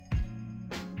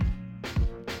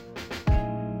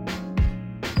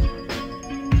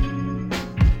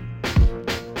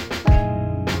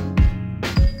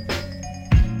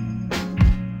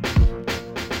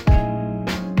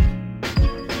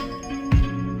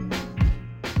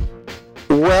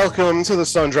Welcome to the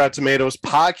Sun-Dried Tomatoes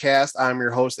podcast. I'm your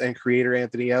host and creator,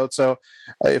 Anthony Ozo.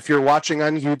 If you're watching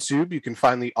on YouTube, you can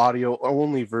find the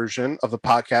audio-only version of the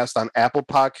podcast on Apple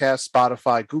Podcasts,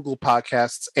 Spotify, Google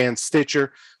Podcasts, and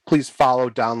Stitcher. Please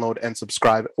follow, download, and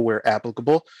subscribe where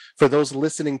applicable. For those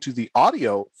listening to the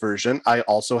audio version, I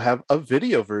also have a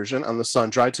video version on the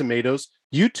Sun-Dried Tomatoes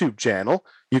YouTube channel.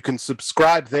 You can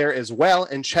subscribe there as well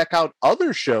and check out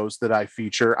other shows that I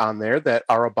feature on there that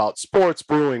are about sports,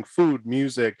 brewing, food,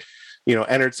 music,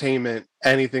 entertainment,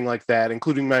 anything like that,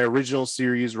 including my original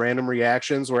series, Random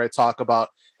Reactions, where I talk about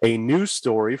a news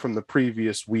story from the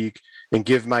previous week and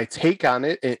give my take on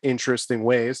it in interesting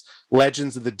ways.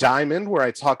 Legends of the Diamond, where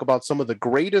I talk about some of the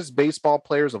greatest baseball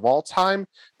players of all time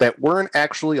that weren't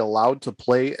actually allowed to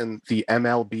play in the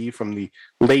MLB from the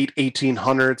late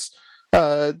 1800s,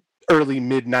 early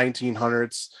mid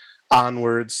 1900s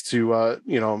onwards to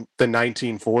the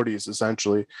 1940s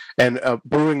essentially. And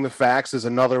Brewing the Facts is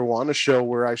another one, a show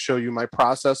where I show you my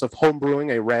process of home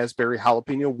brewing a raspberry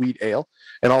jalapeno wheat ale,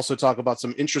 and also talk about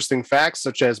some interesting facts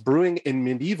such as brewing in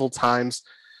medieval times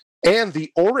and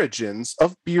the origins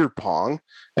of beer pong.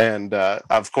 And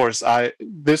of course,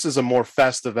 this is a more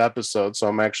festive episode, so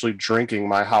I'm actually drinking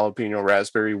my jalapeno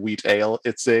raspberry wheat ale.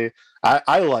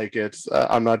 I like it.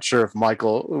 I'm not sure if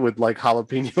Michael would like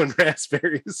jalapeno and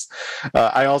raspberries.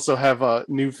 I also have a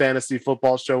new fantasy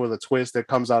football show with a twist that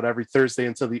comes out every Thursday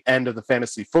until the end of the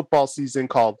fantasy football season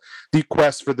called The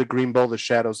Quest for the Green Bowl, The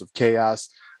Shadows of Chaos.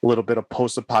 A little bit of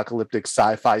post-apocalyptic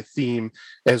sci-fi theme,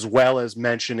 as well as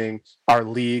mentioning our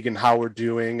league and how we're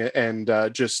doing, and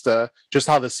just how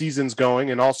the season's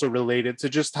going, and also related to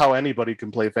just how anybody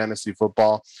can play fantasy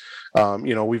football.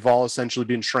 We've all essentially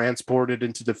been transported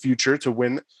into the future to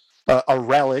win a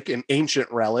relic, an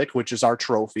ancient relic, which is our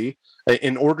trophy,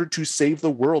 in order to save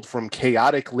the world from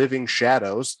chaotic living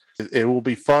shadows. It will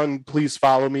be fun. Please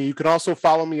follow me. You can also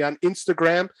follow me on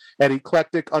Instagram at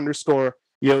eclectic_Yotzo.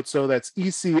 That's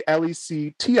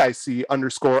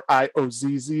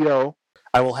ECLECTIC_IOZZO.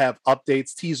 I will have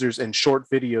updates, teasers, and short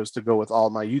videos to go with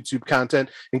all my YouTube content,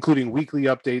 including weekly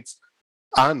updates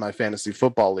on my fantasy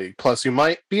football league. Plus, you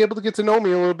might be able to get to know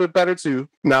me a little bit better too.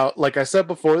 Now, like I said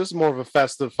before, this is more of a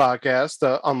festive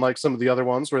podcast, unlike some of the other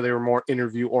ones where they were more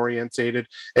interview orientated.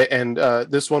 And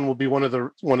this one will be one of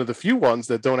the few ones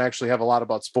that don't actually have a lot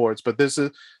about sports. But this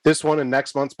one and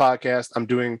next month's podcast, I'm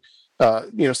doing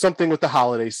something with the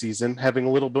holiday season, having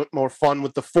a little bit more fun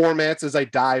with the formats as I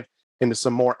dive into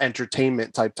some more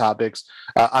entertainment type topics.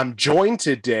 I'm joined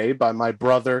today by my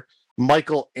brother,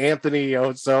 Michael Anthony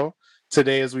Ozo,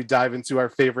 today as we dive into our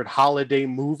favorite holiday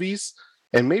movies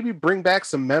and maybe bring back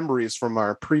some memories from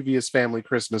our previous family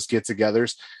Christmas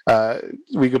get-togethers.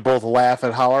 We could both laugh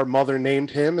at how our mother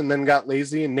named him and then got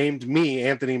lazy and named me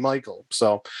Anthony Michael.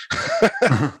 So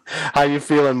how you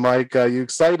feeling, Mike? You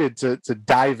excited to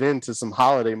dive into some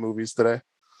holiday movies today?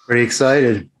 Pretty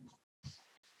excited.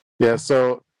 Yeah,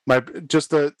 so just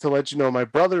to let you know, my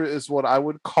brother is what I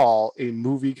would call a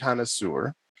movie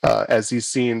connoisseur, as he's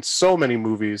seen so many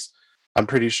movies. I'm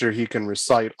pretty sure he can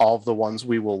recite all of the ones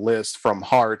we will list from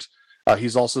heart.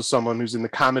 He's also someone who's in the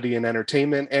comedy and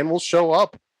entertainment and will show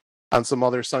up on some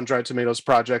other Sun-Dried Tomatoes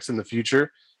projects in the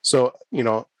future. So,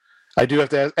 I do have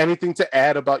to ask anything to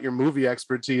add about your movie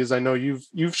expertise. I know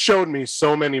you've showed me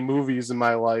so many movies in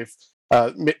my life,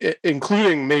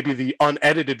 including maybe the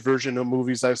unedited version of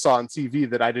movies I saw on TV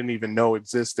that I didn't even know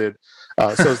existed.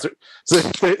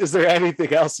 Is there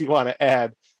anything else you want to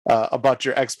add about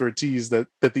your expertise that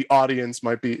the audience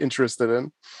might be interested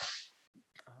in?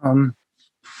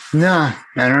 No,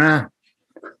 I don't know.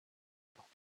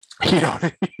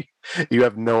 You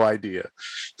have no idea.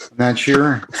 Not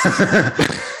sure.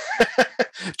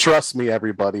 Trust me,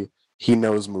 everybody. He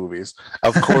knows movies.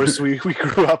 Of course, we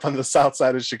grew up on the south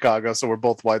side of Chicago, so we're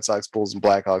both White Sox, Bulls, and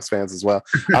Blackhawks fans as well.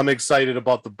 I'm excited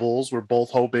about the Bulls. We're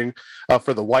both hoping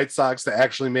for the White Sox to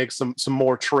actually make some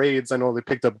more trades. I know they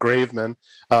picked up Graveman,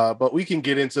 but we can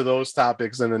get into those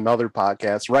topics in another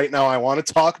podcast. Right now, I want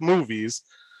to talk movies.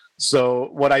 So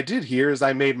what I did here is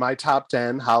I made my top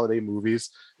 10 holiday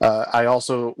movies. I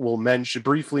also will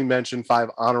briefly mention 5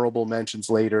 honorable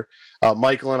mentions later.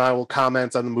 Michael and I will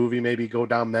comment on the movie, maybe go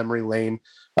down memory lane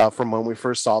from when we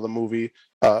first saw the movie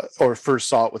or first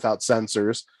saw it without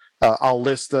censors. I'll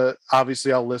list the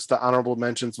honorable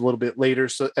mentions a little bit later.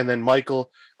 So, and then Michael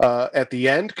at the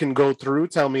end can go through,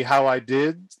 tell me how I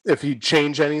did, if he'd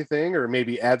change anything, or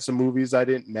maybe add some movies I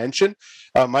didn't mention.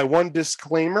 My one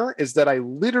disclaimer is that I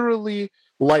literally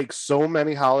like so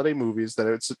many holiday movies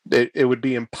that it would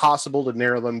be impossible to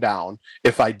narrow them down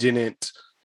if I didn't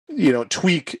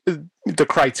tweak the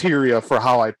criteria for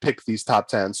how I pick these top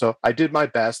 10. So I did my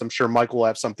best. I'm sure Mike will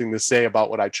have something to say about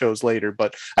what I chose later,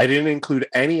 but I didn't include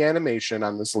any animation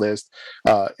on this list.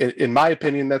 In my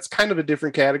opinion, that's kind of a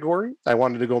different category. I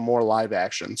wanted to go more live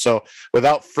action. So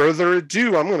without further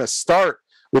ado, I'm going to start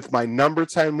with my number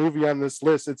 10 movie on this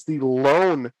list. It's the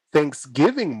lone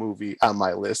Thanksgiving movie on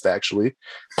my list, actually.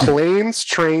 Planes,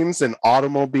 Trains, and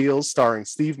Automobiles, starring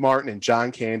Steve Martin and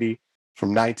John Candy, from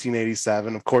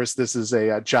 1987. Of course, this is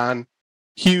a John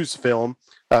Hughes film.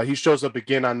 He shows up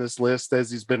again on this list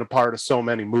as he's been a part of so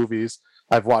many movies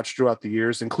I've watched throughout the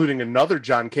years, including another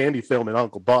John Candy film in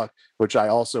Uncle Buck, which I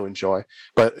also enjoy.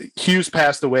 But Hughes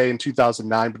passed away in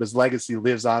 2009, but his legacy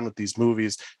lives on with these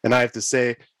movies. And I have to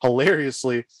say,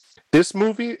 hilariously, this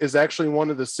movie is actually one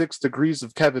of the 6 degrees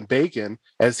of Kevin Bacon,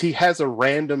 as he has a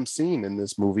random scene in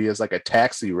this movie as like a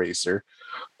taxi racer.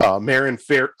 Marin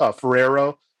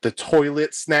Ferrero, the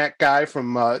toilet snack guy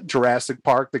from Jurassic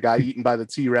Park, the guy eaten by the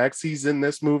T-Rex, he's in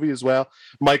this movie as well.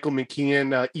 Michael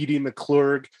McKean, Edie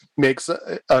McClurg makes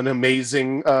an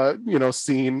amazing,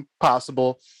 scene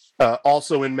possible.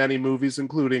 Also in many movies,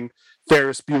 including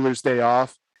Ferris Bueller's Day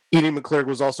Off. Edie McClurg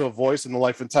was also a voice in The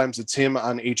Life and Times of Tim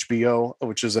on HBO,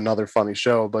 which is another funny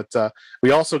show. But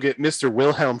we also get Mr.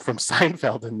 Wilhelm from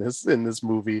Seinfeld in this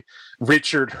movie.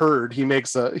 Richard Hurd, he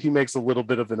makes a little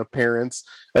bit of an appearance.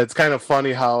 It's kind of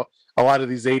funny how a lot of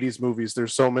these 80s movies,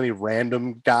 there's so many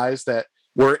random guys that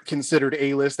weren't considered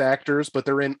A-list actors, but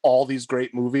they're in all these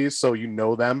great movies, so you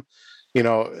know them.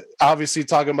 Obviously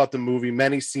talking about the movie,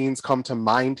 many scenes come to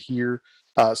mind here.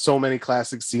 So many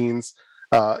classic scenes.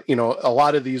 A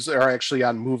lot of these are actually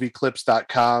on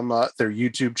movieclips.com, their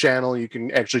YouTube channel. You can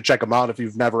actually check them out if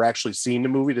you've never actually seen the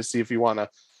movie to see if you want to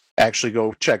actually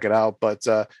go check it out. But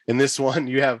in this one,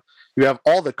 you have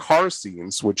all the car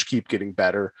scenes, which keep getting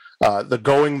better. The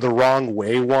going the wrong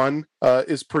way one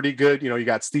is pretty good. You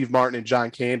got Steve Martin and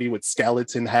John Candy with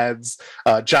skeleton heads.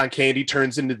 John Candy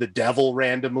turns into the devil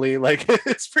randomly. Like,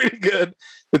 it's pretty good.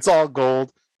 It's all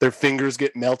gold. Their fingers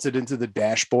get melted into the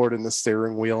dashboard and the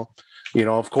steering wheel.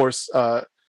 Of course,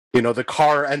 the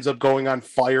car ends up going on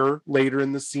fire later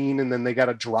in the scene, and then they got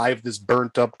to drive this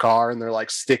burnt up car, and they're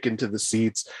like sticking to the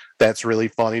seats. That's really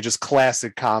funny. Just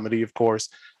classic comedy, of course.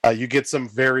 You get some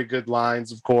very good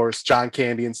lines, of course. John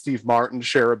Candy and Steve Martin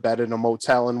share a bed in a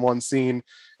motel in one scene,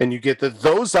 and you get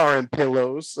those aren't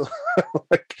pillows.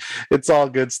 Like, it's all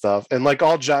good stuff. And like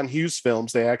all John Hughes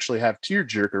films, they actually have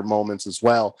tearjerker moments as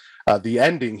well. The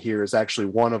ending here is actually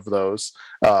one of those.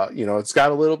 It's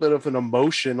got a little bit of an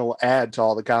emotional add to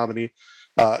all the comedy.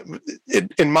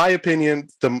 In my opinion,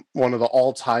 one of the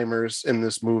all-timers in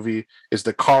this movie is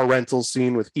the car rental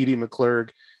scene with Edie McClurg.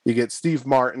 You get Steve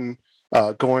Martin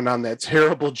going on that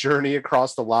terrible journey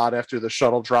across the lot after the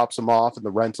shuttle drops him off and the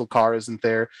rental car isn't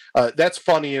there. That's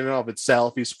funny in and of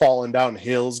itself. He's falling down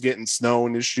hills, getting snow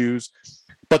in his shoes.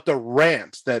 But the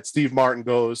rant that Steve Martin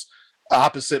goes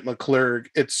opposite McClurg,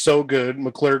 it's so good.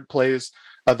 McClurg plays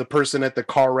the person at the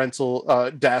car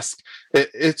rental desk.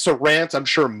 It's a rant I'm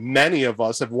sure many of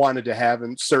us have wanted to have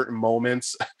in certain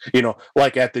moments,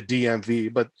 like at the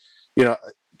DMV. But,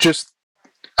 just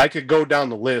I could go down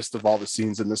the list of all the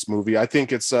scenes in this movie. I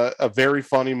think it's a very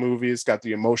funny movie. It's got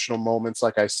the emotional moments,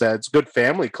 like I said. It's a good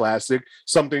family classic,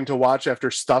 something to watch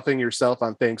after stuffing yourself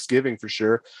on Thanksgiving for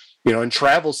sure. And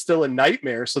travel's still a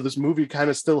nightmare, so this movie kind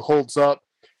of still holds up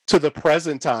to the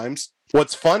present times.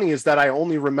 What's funny is that I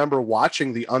only remember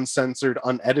watching the uncensored,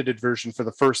 unedited version for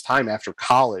the first time after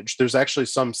college. There's actually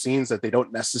some scenes that they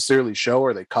don't necessarily show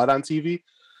or they cut on TV.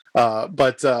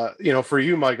 But for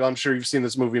you, Michael, I'm sure you've seen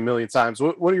this movie a million times.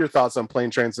 What are your thoughts on Plane,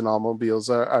 Trains, and Automobiles?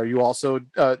 Are you also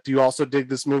do you also dig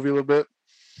this movie a little bit?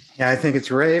 Yeah, I think it's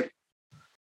great.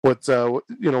 I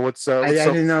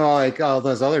didn't know like all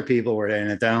those other people were in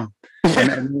it though.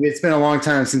 And it's been a long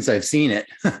time since I've seen it.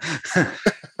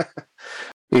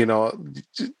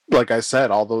 Like I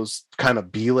said, all those kind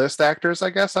of B-list actors, I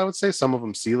guess I would say, some of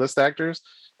them C-list actors,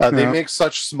 they make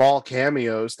such small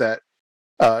cameos that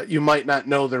you might not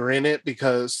know they're in it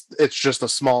because it's just a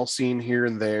small scene here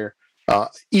and there.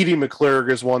 Edie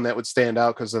McClurg is one that would stand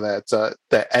out because of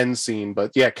that end scene.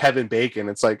 But yeah, Kevin Bacon,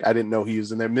 it's like I didn't know he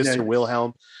was in there. Mr.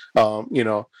 Wilhelm,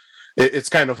 it's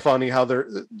kind of funny how they're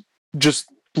just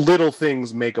little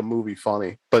things make a movie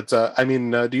funny. But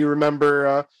do you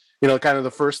remember kind of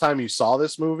the first time you saw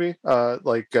this movie? I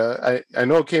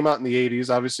know it came out in the 80s.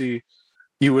 Obviously,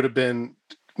 you would have been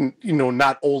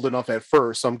not old enough at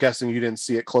first, so I'm guessing you didn't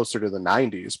see it closer to the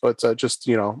 90s. But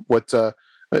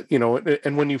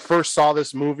and when you first saw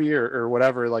this movie or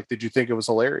whatever, like, did you think it was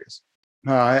hilarious?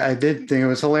 I did think it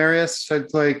was hilarious.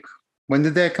 I'd like, when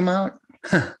did that come out?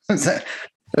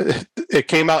 It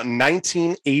came out in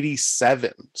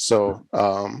 1987. So,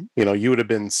 you would have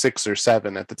been 6 or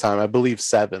 7 at the time. I believe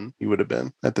 7 you would have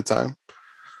been at the time.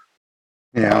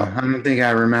 Yeah, I don't think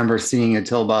I remember seeing it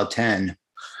till about 10.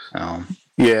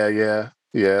 Yeah.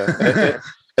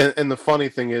 And the funny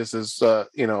thing is, a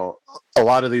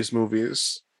lot of these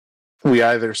movies we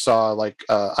either saw like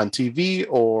on TV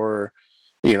or,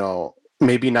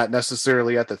 maybe not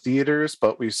necessarily at the theaters,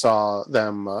 but we saw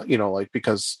them,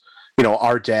 because,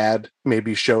 our dad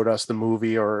maybe showed us the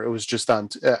movie, or it was just on.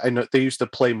 I know they used to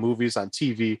play movies on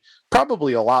TV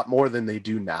probably a lot more than they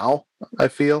do now, I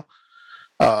feel.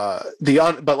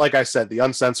 But like I said, the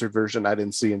uncensored version I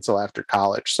didn't see until after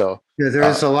college. So yeah,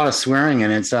 there's a lot of swearing in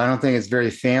it, so I don't think it's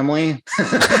very family.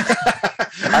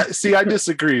 I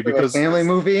disagree because family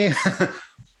movie.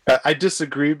 I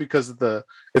disagree because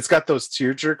it's got those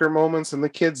tearjerker moments, and the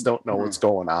kids don't know what's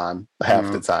going on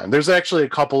half the time. There's actually a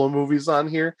couple of movies on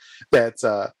here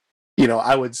that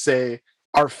I would say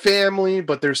are family,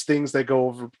 but there's things that go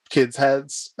over kids'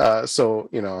 heads. So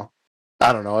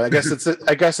I don't know. I guess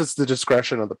it's the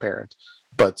discretion of the parent,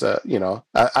 but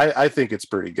I think it's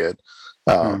pretty good.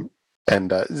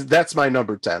 And that's my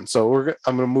number 10. So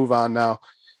I'm going to move on now.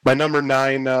 My number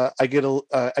 9, I get a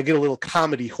little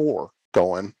comedy horror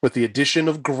going with the addition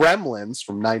of Gremlins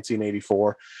from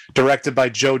 1984, directed by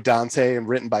Joe Dante and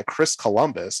written by Chris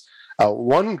Columbus.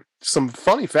 Some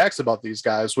funny facts about these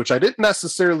guys, which I didn't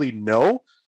necessarily know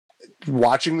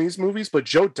watching these movies, but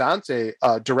Joe Dante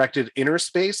directed Inner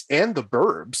Space and The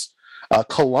Burbs.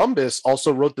 Columbus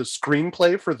also wrote the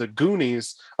screenplay for The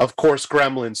Goonies, of course,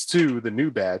 Gremlins 2, the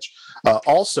new batch.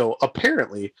 Also,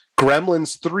 apparently,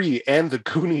 Gremlins 3 and The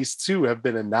Goonies 2 have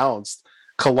been announced.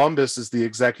 Columbus is the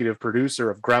executive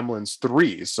producer of Gremlins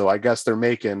 3, so I guess they're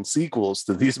making sequels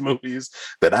to these movies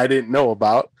that I didn't know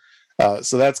about.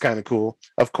 So that's kind of cool.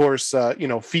 Of course,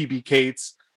 Phoebe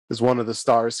Cates is one of the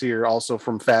stars here, also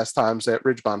from Fast Times at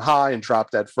Ridgemont High and Drop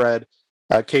Dead Fred.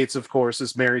 Cates, of course,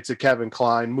 is married to Kevin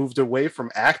Kline, moved away from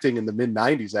acting in the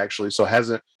mid-90s, actually, so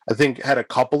hasn't, I think, had a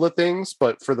couple of things,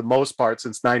 but for the most part,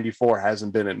 since 94,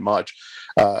 hasn't been in much.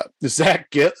 Zach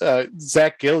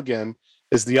Gilligan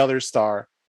is the other star,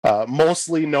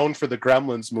 mostly known for the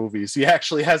Gremlins movies. He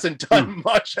actually hasn't done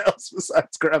much else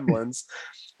besides Gremlins.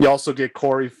 You also get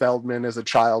Corey Feldman as a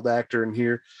child actor in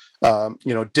here.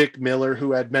 Dick Miller,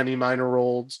 who had many minor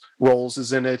roles,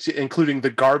 is in it, including the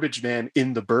garbage man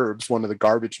in The Burbs, one of the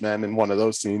garbage men in one of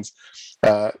those scenes.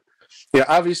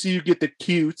 Obviously you get the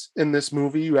cute in this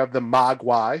movie. You have the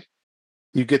Mogwai.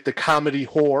 You get the comedy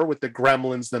horror with the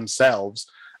Gremlins themselves,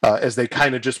 as they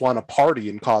kind of just want to party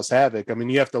and cause havoc. I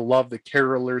mean, you have to love the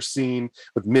caroler scene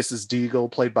with Mrs.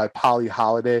 Deagle, played by Polly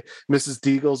Holiday. Mrs.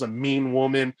 Deagle's a mean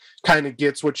woman, kind of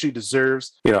gets what she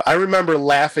deserves. I remember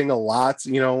laughing a lot,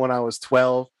 when I was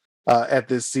 12 at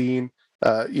this scene.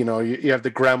 You have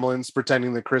the Gremlins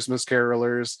pretending the Christmas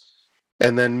carolers.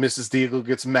 And then Mrs. Deagle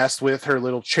gets messed with, her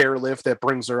little chairlift that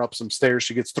brings her up some stairs.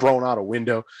 She gets thrown out a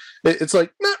window. It's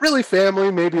like not really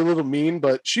family, maybe a little mean,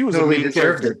 but she was a mean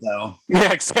character. Though.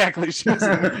 Yeah, exactly. She was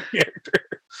a mean character.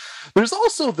 There's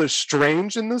also the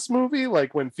strange in this movie,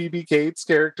 like when Phoebe Cates'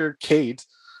 character, Kate,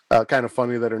 kind of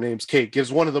funny that her name's Kate,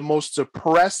 gives one of the most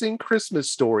depressing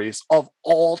Christmas stories of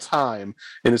all time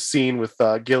in a scene with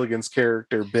Gilligan's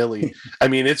character, Billy. I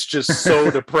mean, it's just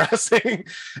so depressing.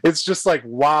 It's just like,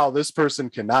 wow, this person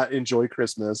cannot enjoy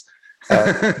Christmas.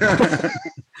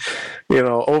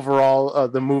 Overall,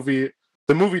 the movie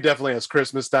definitely has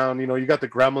Christmas down. You got the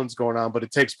Gremlins going on, but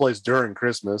it takes place during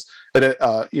Christmas. And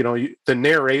the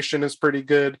narration is pretty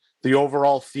good. The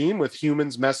overall theme with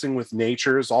humans messing with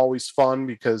nature is always fun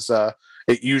because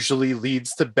it usually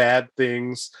leads to bad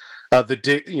things.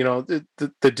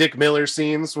 The Dick Miller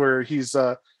scenes where he's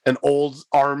an old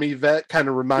army vet kind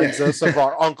of reminds us of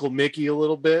our Uncle Mickey a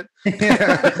little bit.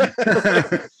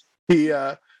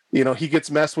 He gets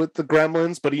messed with the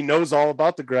Gremlins, but he knows all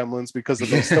about the Gremlins because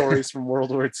of those stories from World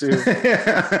War II.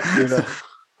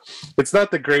 It's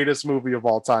not the greatest movie of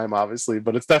all time, obviously,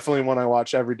 but it's definitely one I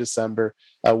watch every December.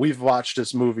 We've watched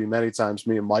this movie many times,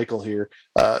 me and Michael here,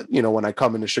 when I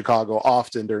come into Chicago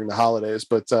often during the holidays.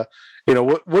 But,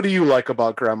 what do you like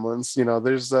about Gremlins?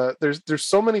 There's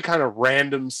so many kind of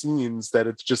random scenes that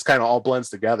it just kind of all blends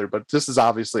together, but this is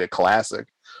obviously a classic.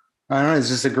 I don't know. It's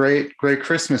just a great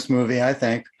Christmas movie, I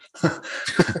think.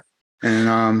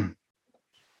 And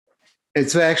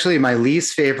it's actually my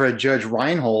least favorite Judge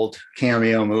Reinhold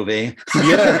cameo movie.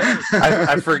 Yeah,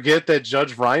 I forget that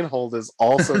Judge Reinhold is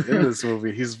also in this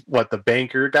movie. He's the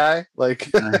banker guy? Like,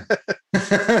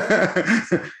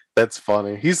 that's That's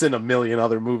funny. He's in a million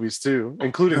other movies too,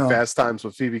 including Fast Times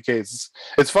with Phoebe Cates.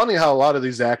 It's funny how a lot of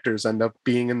these actors end up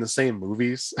being in the same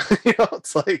movies.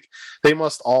 It's like they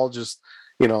must all just,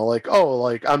 like, oh,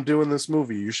 like I'm doing this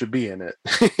movie, you should be in it.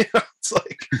 It's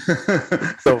like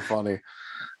so funny.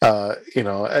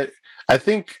 I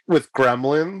think with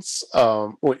Gremlins,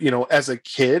 as a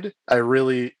kid, I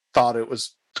really thought it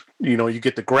was, you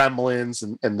get the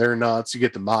Gremlins and they're nuts. You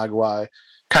get the Mogwai,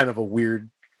 kind of a weird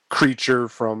creature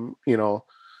from,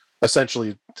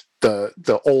 essentially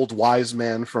the old wise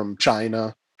man from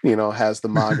China, has the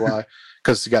Mogwai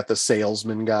because you got the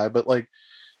salesman guy. But like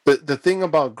the thing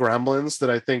about Gremlins that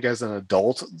I think as an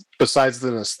adult, besides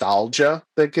the nostalgia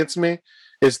that gets me,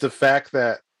 is the fact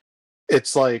that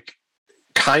it's like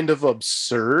kind of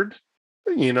absurd,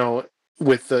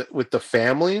 with the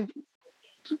family,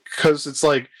 because it's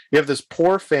like you have this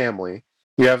poor family,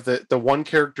 you have the one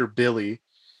character Billy,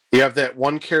 you have that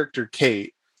one character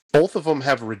Kate. Both of them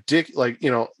have ridiculous,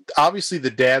 obviously the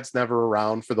dad's never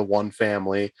around for the one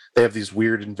family. They have these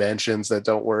weird inventions that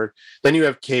don't work. Then you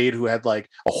have Kate, who had like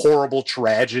a horrible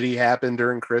tragedy happen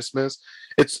during Christmas.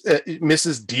 It's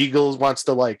Mrs. Deagle wants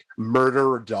to like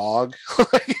murder a dog.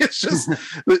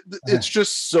 it's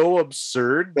just so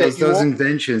absurd. Those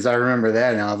inventions, I remember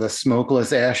that now. The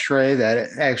smokeless ashtray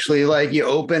that actually like you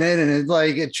open it and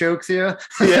it chokes you.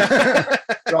 Yeah,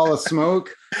 all the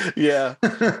smoke. Yeah,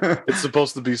 it's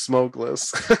supposed to be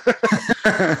smokeless.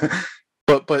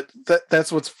 but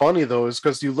that's what's funny though, is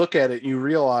because you look at it and you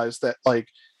realize that like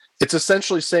it's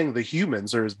essentially saying the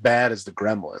humans are as bad as the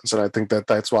Gremlins, and I think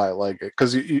that's why I like it,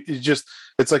 because you just,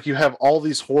 it's like you have all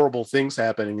these horrible things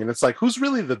happening, and it's like, who's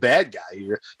really the bad guy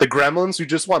here? The Gremlins who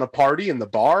just want to party in the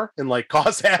bar and like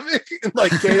cause havoc and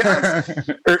like chaos,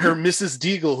 or Mrs.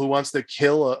 Deagle who wants to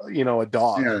kill a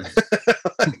dog. Yeah.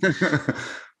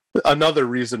 Another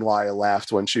reason why I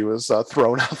laughed when she was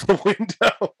thrown out the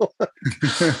window.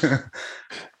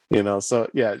 So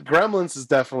yeah, Gremlins is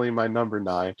definitely my number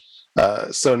 9.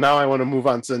 So now I want to move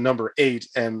on to number 8,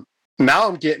 and now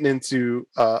I'm getting into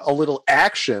a little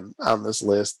action on this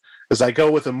list, as I go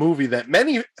with a movie that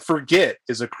many forget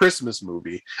is a Christmas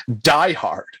movie, Die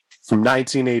Hard from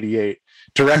 1988,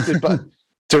 directed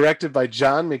by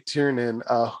John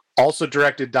McTiernan, also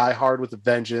directed Die Hard with a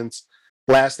Vengeance,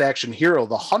 Last Action Hero,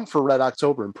 The Hunt for Red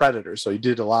October, and Predator. So he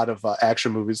did a lot of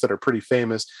action movies that are pretty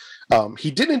famous. He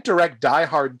didn't direct Die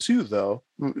Hard 2, though,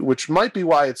 which might be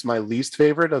why it's my least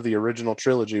favorite of the original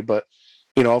trilogy. But,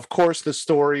 of course, the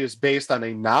story is based on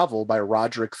a novel by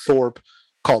Roderick Thorpe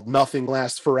called Nothing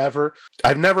Lasts Forever.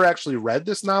 I've never actually read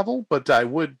this novel, but I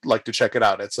would like to check it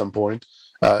out at some point.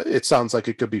 It sounds like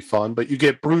it could be fun. But you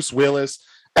get Bruce Willis,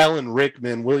 Alan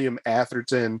Rickman, William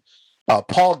Atherton,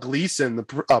 Paul Gleason,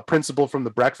 the principal from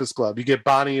The Breakfast Club. You get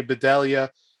Bonnie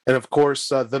Bedelia, and of course,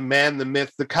 the man, the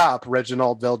myth, the cop,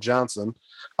 Reginald VelJohnson,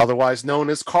 otherwise known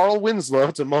as Carl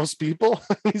Winslow to most people.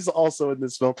 He's also in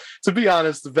this film. To be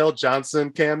honest, the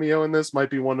VelJohnson cameo in this might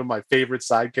be one of my favorite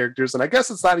side characters, and I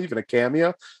guess it's not even a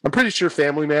cameo. I'm pretty sure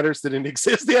Family Matters didn't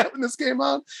exist yet when this came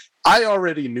out. I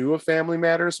already knew of Family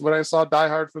Matters when I saw Die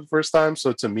Hard for the first time,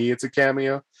 so to me, it's a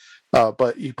cameo.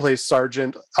 But he plays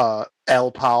Sergeant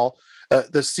Al Powell.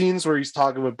 The scenes where he's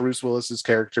talking with Bruce Willis's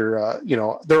character,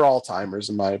 they're all timers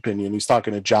in my opinion. He's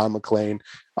talking to John McClane,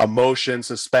 emotion,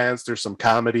 suspense. There's some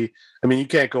comedy. I mean, you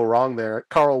can't go wrong there.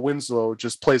 Carl Winslow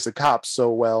just plays a cop so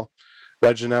well.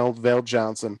 Reginald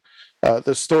VelJohnson.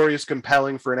 The story is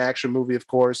compelling for an action movie. Of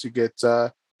course, you get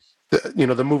the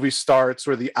movie starts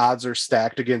where the odds are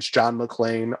stacked against John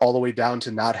McClane, all the way down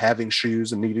to not having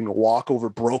shoes and needing to walk over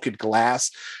broken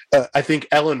glass. I think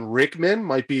Alan Rickman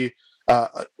might be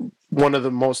one of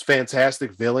the most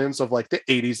fantastic villains of like the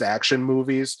 80s action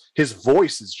movies. His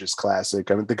voice is just classic.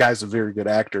 I mean, the guy's a very good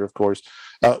actor, of course.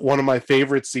 One of my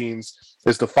favorite scenes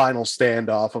is the final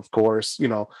standoff, of course.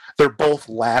 They're both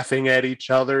laughing at each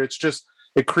other.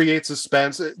 It creates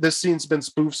suspense. This scene's been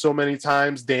spoofed so many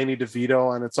times. Danny DeVito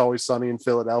on It's Always Sunny in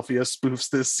Philadelphia spoofs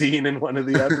this scene in one of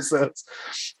the episodes.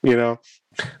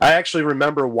 I actually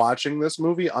remember watching this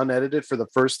movie unedited for the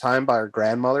first time by our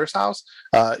grandmother's house.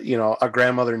 Our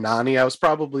grandmother Nani. I was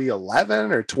probably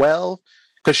 11 or 12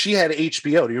 because she had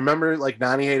HBO. Do you remember like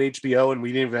Nani had HBO and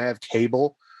we didn't even have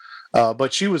cable?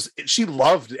 But she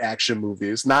loved action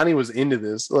movies. Nani was into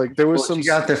this. Like there was She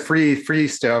got the free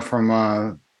stuff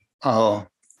from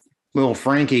little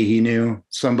Frankie. He knew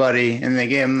somebody, and they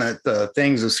gave him the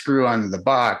things to screw onto the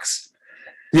box.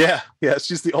 Yeah.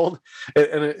 She's the old,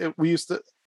 and we used to.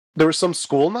 There were some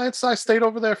school nights I stayed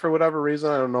over there for whatever reason.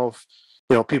 I don't know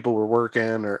if people were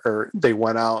working or they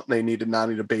went out and they needed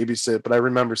Nani to babysit. But I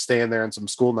remember staying there on some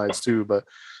school nights too. But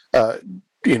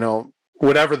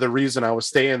whatever the reason I was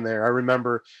staying there, I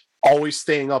remember always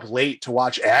staying up late to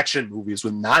watch action movies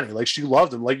with Nani. Like, she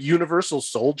loved them. Like Universal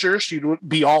Soldier, she would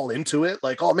be all into it.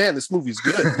 Like, oh man, this movie's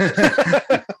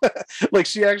good. Like,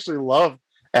 she actually loved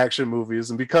action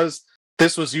movies. And because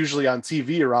this was usually on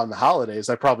TV around the holidays,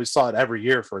 I probably saw it every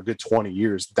year for a good 20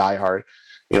 years, Die Hard.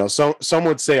 You know, so some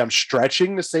would say I'm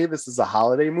stretching to say this is a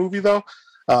holiday movie, though.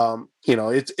 You know,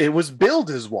 it was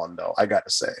billed as one, though, I got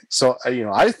to say. So, you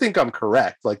know, I think I'm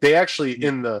correct. Like, they actually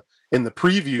in the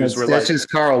previews were that's like, just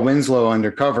Carl Winslow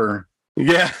undercover.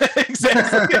 yeah,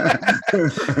 exactly.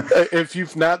 If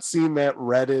you've not seen that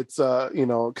Reddit, you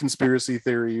know, conspiracy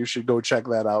theory, you should go check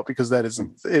that out, because that is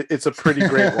it's a pretty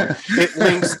great one. It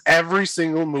links every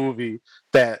single movie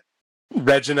that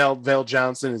Reginald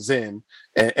VelJohnson is in,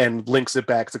 and links it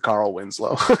back to Carl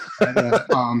Winslow.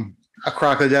 A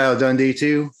Crocodile Dundee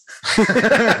too.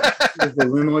 The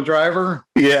limo driver.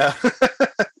 Yeah.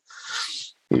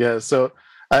 Yeah. So,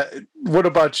 what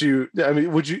about you? I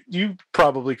mean, would you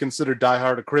probably consider Die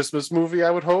Hard a Christmas movie?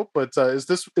 I would hope, but is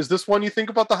this one you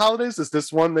think about the holidays? Is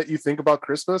this one that you think about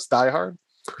Christmas? Die Hard?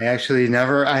 I actually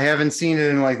never. I haven't seen it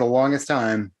in like the longest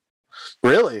time.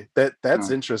 Really?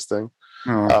 That's interesting.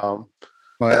 Oh.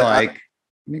 But like,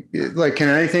 can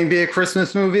anything be a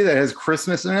Christmas movie that has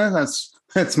Christmas in it?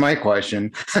 That's my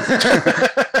question.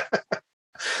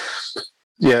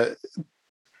 Yeah.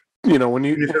 You know, when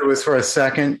if it was for a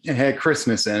second, it had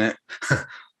Christmas in it.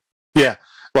 Yeah,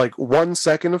 like 1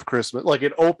 second of Christmas, like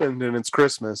it opened and it's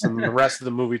Christmas, and the rest of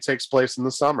the movie takes place in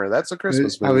the summer. That's a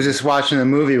Christmas movie. I was just watching a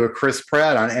movie with Chris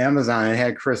Pratt on Amazon. It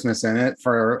had Christmas in it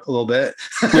for a little bit.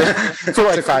 Yeah, for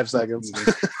like 5 seconds.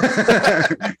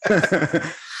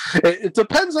 It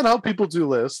depends on how people do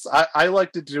lists. I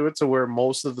like to do it to where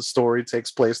most of the story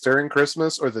takes place during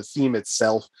Christmas, or the theme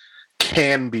itself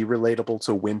can be relatable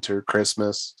to winter,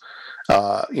 Christmas.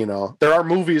 You know, there are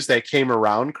movies that came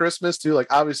around Christmas too.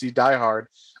 Like, obviously Die Hard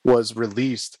was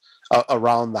released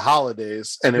around the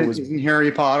holidays, and it was. Isn't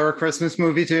Harry Potter a Christmas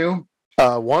movie too?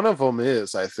 One of them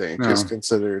is, I think, is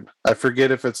considered. I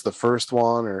forget if it's the first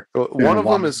one or one of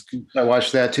them is. I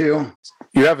watched that too.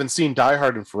 You haven't seen Die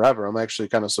Hard in forever. I'm actually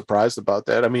kind of surprised about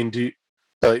that. I mean, do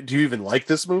you even like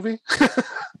this movie?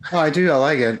 Oh, I do. I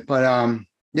like it, but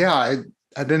yeah,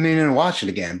 I've been meaning to watch it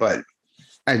again, but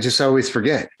I just always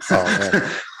forget. Oh,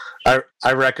 man.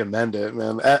 I recommend it,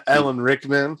 man. Alan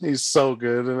Rickman, he's so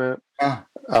good in it.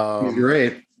 He's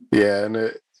great. Yeah,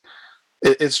 and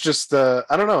it's just I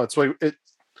don't know. It's like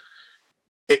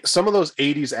some of those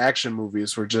 80s action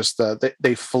movies were just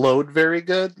they flowed very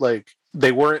good. Like,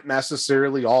 they weren't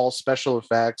necessarily all special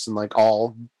effects and like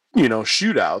all, you know,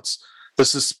 shootouts. The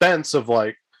suspense of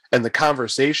like, and the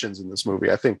conversations in this movie,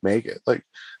 I think, make it. Like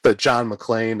the John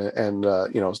McClane and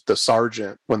you know, the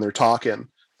sergeant when they're talking,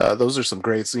 those are some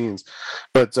great scenes.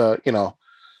 But you know,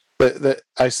 but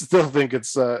I still think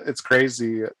it's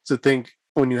crazy to think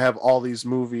when you have all these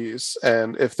movies,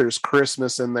 and if there's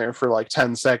Christmas in there for like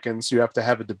 10 seconds, you have to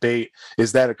have a debate.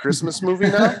 Is that a Christmas movie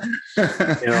now?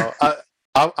 You know,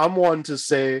 I'm one to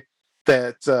say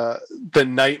that The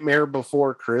Nightmare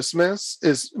Before Christmas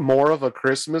is more of a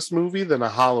Christmas movie than a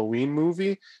Halloween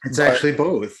movie. It's actually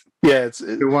both. Yeah,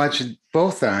 you watch it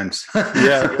both times.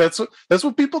 Yeah, that's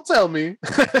what people tell me.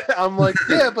 I'm like,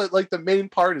 yeah, but like the main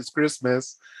part is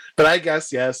Christmas. But I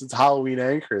guess yes, it's Halloween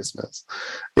and Christmas.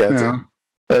 Yeah,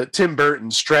 Tim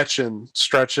Burton stretching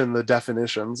the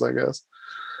definitions, I guess.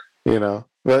 You know,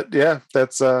 but yeah,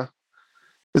 that's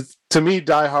to me,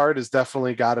 Die Hard has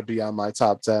definitely got to be on my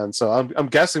top 10. So I'm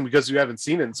guessing because you haven't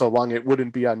seen it in so long, it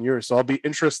wouldn't be on yours. So I'll be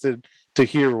interested to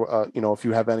hear, you know, if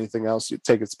you have anything else to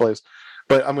take its place.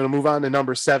 But I'm going to move on to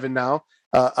number 7 now.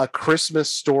 A Christmas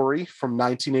Story from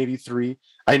 1983.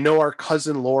 I know our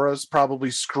cousin Laura's probably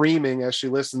screaming as she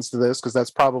listens to this, because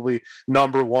that's probably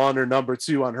number 1 or number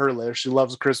 2 on her list. She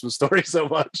loves A Christmas Story so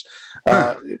much.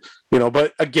 You know,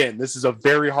 but again, this is a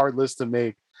very hard list to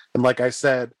make. And like I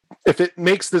said, if it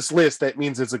makes this list, that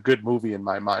means it's a good movie in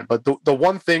my mind. But the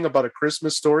one thing about A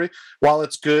Christmas Story, while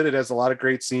it's good, it has a lot of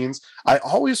great scenes. I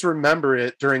always remember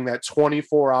it during that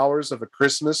 24 hours of A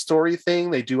Christmas Story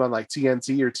thing they do on like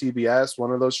TNT or TBS,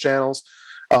 one of those channels,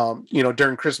 you know,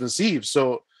 during Christmas Eve.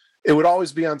 So it would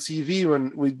always be on TV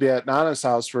when we'd be at Nana's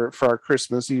house for our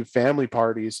Christmas Eve family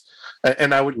parties.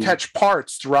 And I would catch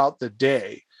parts throughout the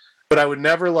day, but I would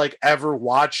never like ever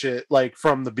watch it like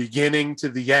from the beginning to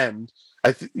the end.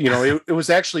 You know, it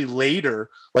was actually later.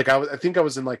 Like I think I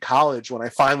was in like college when I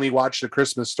finally watched A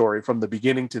Christmas Story from the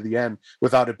beginning to the end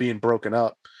without it being broken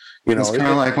up. You know, it's kind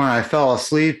of like when I fell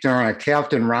asleep during a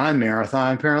Captain Ron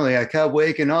marathon. Apparently, I kept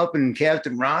waking up and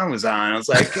Captain Ron was on. I was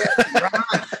like, Captain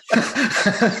Ron.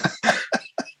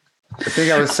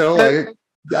 think I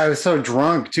was so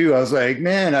drunk too. I was like,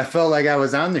 man, I felt like I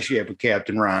was on the ship with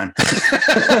Captain Ron.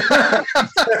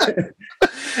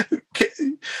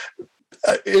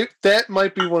 That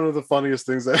might be one of the funniest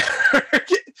things I've heard.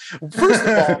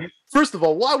 First of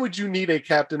all, why would you need a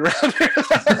Captain Ron?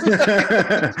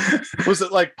 Was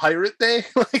it like Pirate Day?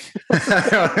 Like, I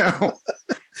don't know.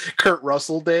 Kurt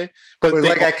Russell Day? But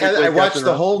like I watched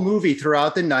the whole movie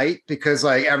throughout the night because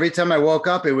like every time I woke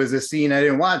up, it was a scene I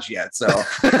didn't watch yet. So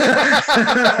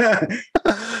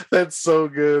that's so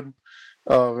good.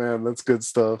 Oh man, that's good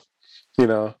stuff. You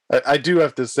know, I do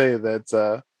have to say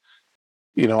that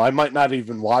you know, I might not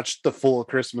even watch the full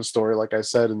Christmas Story, like I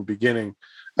said in the beginning.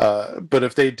 But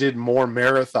if they did more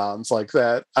marathons like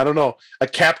that, I don't know, a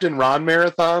Captain Ron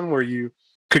marathon where you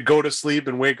could go to sleep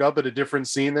and wake up at a different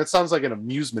scene, that sounds like an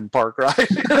amusement park ride.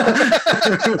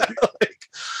 Like,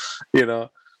 you know,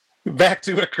 back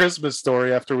to A Christmas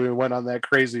Story after we went on that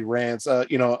crazy rant.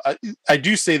 You know, I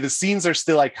do say the scenes are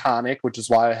still iconic, which is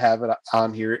why I have it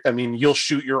on here. I mean, you'll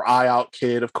shoot your eye out,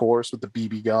 kid, of course, with the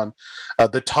BB gun,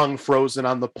 the tongue frozen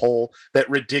on the pole, that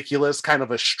ridiculous kind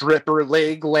of a stripper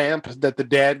leg lamp that the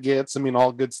dad gets. I mean,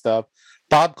 all good stuff.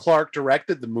 Bob Clark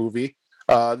directed the movie.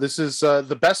 This is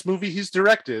the best movie he's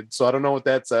directed, so I don't know what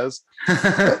that says.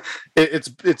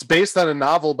 It's based on a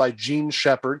novel by Gene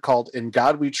Shepard called "In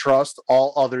God We Trust,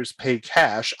 All Others Pay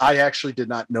Cash." I actually did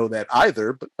not know that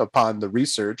either, but upon the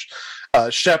research,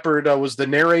 Shepard was the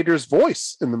narrator's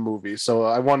voice in the movie. So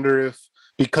I wonder if,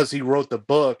 because he wrote the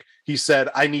book, he said,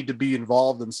 "I need to be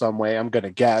involved in some way." I'm going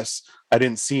to guess. I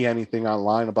didn't see anything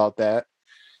online about that.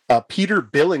 Peter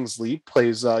Billingsley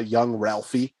plays young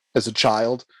Ralphie as a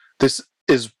child. This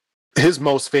is his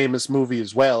most famous movie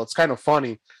as well. It's kind of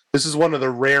funny. This is one of the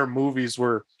rare movies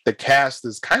where the cast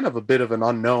is kind of a bit of an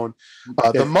unknown.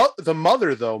 The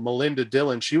mother, though, Melinda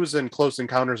Dillon, she was in Close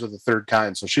Encounters of the Third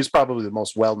Kind, so she's probably the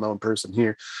most well-known person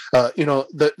here. You know,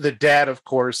 the dad, of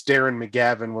course, Darren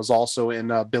McGavin, was also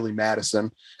in Billy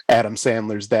Madison, Adam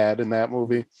Sandler's dad in that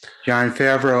movie. Jon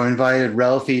Favreau invited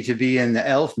Ralphie to be in the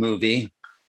Elf movie.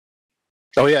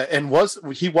 Oh, yeah, and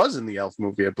he was in the Elf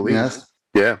movie, I believe. Yes.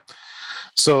 Yeah.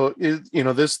 So, you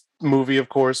know, this movie, of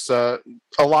course, a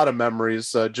lot of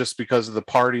memories just because of the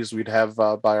parties we'd have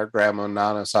by our grandma and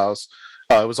nana's house.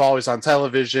 It was always on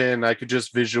television. I could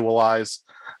just visualize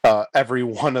every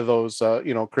one of those,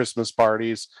 you know, Christmas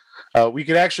parties. We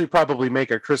could actually probably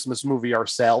make a Christmas movie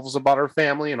ourselves about our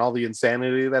family and all the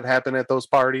insanity that happened at those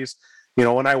parties. You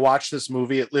know, when I watch this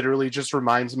movie, it literally just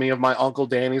reminds me of my Uncle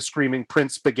Danny screaming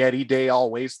Prince Spaghetti Day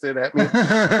all wasted at me.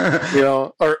 You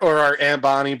know, or our Aunt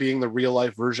Bonnie being the real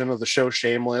life version of the show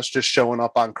Shameless, just showing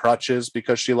up on crutches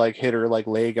because she like hit her like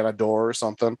leg on a door or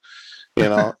something, you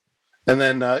know. And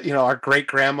then, you know, our great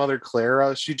grandmother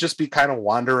Clara, she'd just be kind of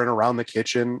wandering around the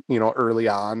kitchen, you know, early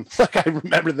on. Like I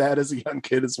remember that as a young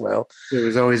kid as well. There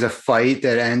was always a fight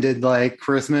that ended like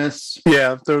Christmas.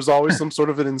 Yeah, there was always some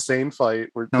sort of an insane fight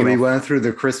where nobody went through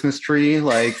the Christmas tree,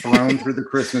 like thrown through the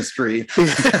Christmas tree.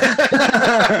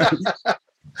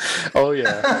 Oh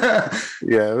yeah,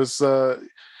 yeah. It was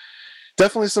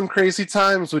definitely some crazy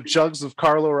times with jugs of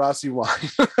Carlo Rossi wine.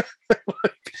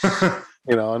 Like,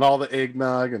 you know, and all the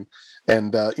eggnog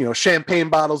and you know, champagne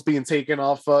bottles being taken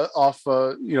off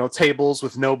you know, tables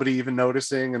with nobody even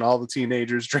noticing, and all the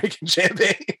teenagers drinking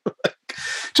champagne. Like,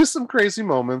 just some crazy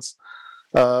moments.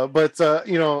 But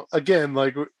you know, again,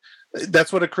 like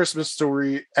that's what A Christmas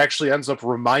Story actually ends up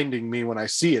reminding me when I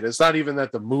see it. It's not even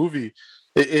that the movie,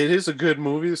 it is a good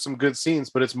movie, some good scenes,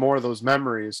 but it's more of those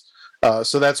memories.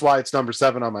 So that's why it's number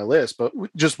 7 on my list. But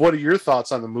just what are your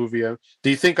thoughts on the movie? Do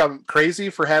you think I'm crazy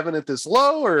for having it this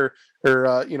low, or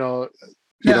you know?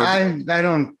 I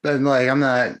don't like. I'm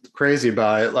not crazy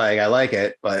about it. Like I like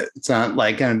it, but it's not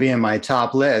like going to be in my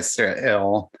top list at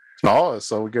all. Oh,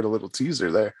 so we get a little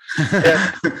teaser there.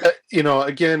 And, you know,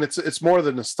 again, it's more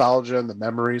the nostalgia and the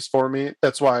memories for me.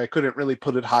 That's why I couldn't really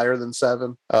put it higher than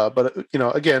 7. But you know,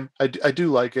 again, I do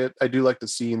like it. I do like the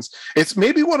scenes. It's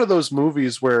maybe one of those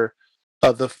movies where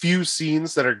the few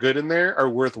scenes that are good in there are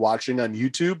worth watching on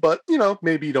YouTube, but you know,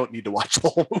 maybe you don't need to watch the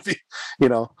whole movie. You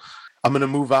know, I'm going to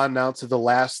move on now to the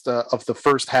last of the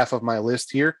first half of my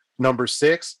list here. Number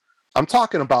 6. I'm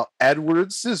talking about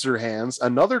Edward Scissorhands,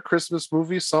 another Christmas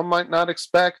movie some might not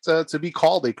expect to be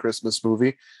called a Christmas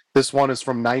movie. This one is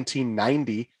from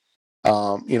 1990.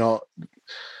 You know,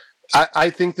 I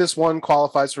think this one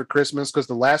qualifies for Christmas because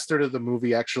the last third of the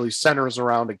movie actually centers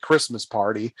around a Christmas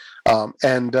party.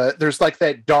 And there's like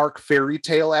that dark fairy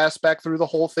tale aspect through the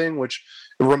whole thing, which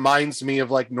reminds me of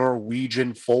like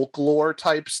Norwegian folklore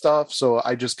type stuff. So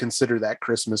I just consider that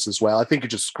Christmas as well. I think it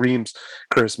just screams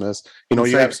Christmas. You know,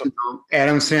 It's you like, have some.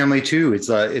 Addams Family too. It's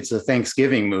a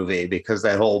Thanksgiving movie because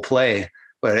that whole play,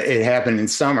 but it happened in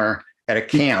summer at a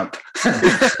camp.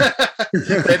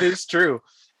 That is true.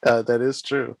 That is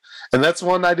true, and that's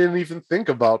one I didn't even think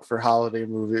about for holiday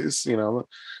movies. You know,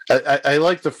 I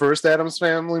like the first Addams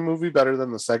Family movie better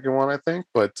than the second one, I think,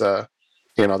 but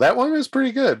you know, that one is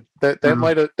pretty good. That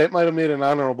might have made an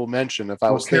honorable mention if I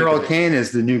was. Carol Kane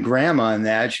is the new grandma in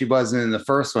that. She wasn't in the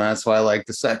first one. That's why I like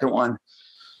the second one.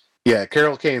 Yeah,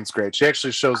 Carol Kane's great. She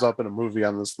actually shows up in a movie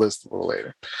on this list a little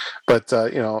later. But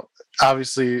you know,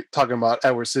 obviously talking about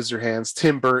Edward Scissorhands,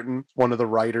 Tim Burton, one of the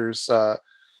writers.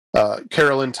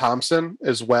 Carolyn Thompson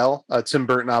as well. Tim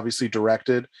Burton obviously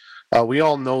directed. We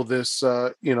all know this,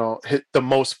 you know, hit the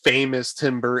most famous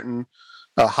Tim Burton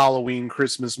Halloween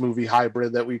Christmas movie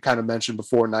hybrid that we kind of mentioned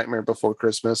before, Nightmare Before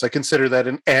Christmas. I consider that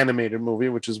an animated movie,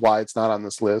 which is why it's not on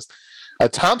this list.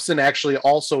 Thompson actually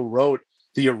also wrote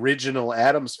the original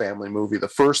Addams Family movie, the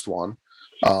first one,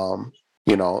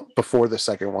 you know, before the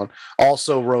second one.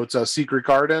 Also wrote Secret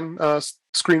Garden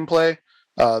screenplay.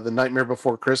 The Nightmare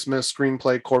Before Christmas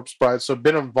screenplay, Corpse Bride. So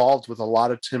been involved with a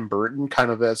lot of Tim Burton kind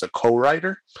of as a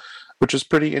co-writer, which is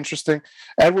pretty interesting.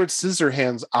 Edward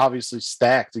Scissorhands obviously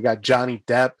stacked. You got Johnny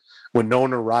Depp,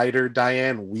 Winona Ryder,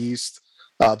 Diane Wiest,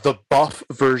 the buff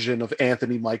version of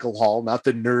Anthony Michael Hall, not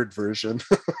the nerd version.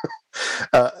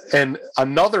 And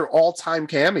another all-time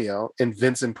cameo in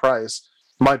Vincent Price.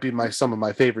 Might be some of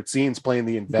my favorite scenes playing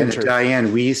the inventor.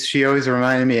 Diane Wiest, she always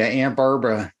reminded me of Aunt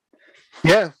Barbara.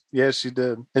 Yeah, she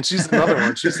did, and she's another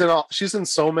one. She's in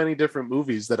so many different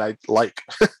movies that I like,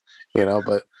 you know.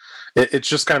 But it's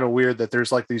just kind of weird that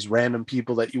there's like these random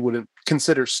people that you wouldn't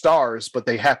consider stars, but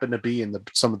they happen to be in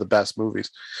some of the best movies,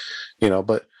 you know.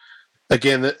 But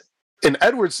again, in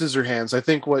Edward Scissorhands, I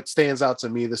think what stands out to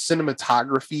me, the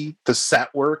cinematography, the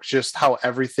set work, just how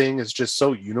everything is just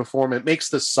so uniform. It makes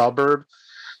the suburb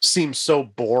seem so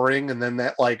boring, and then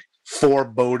that like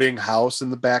foreboding house in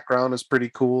the background is pretty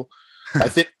cool. I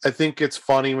think it's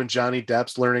funny when Johnny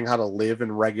Depp's learning how to live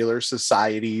in regular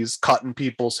societies, cutting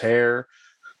people's hair.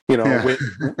 You know,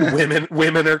 yeah.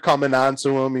 women are coming on to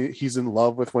him. He's in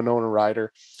love with Winona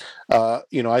Ryder.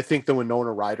 You know, I think the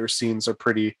Winona Ryder scenes are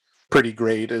pretty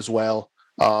great as well.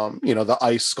 You know, the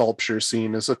ice sculpture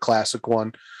scene is a classic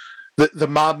one. The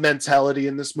mob mentality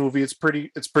in this movie, it's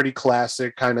pretty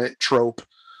classic kind of trope.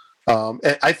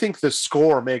 And I think the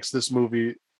score makes this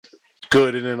movie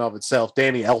good in and of itself.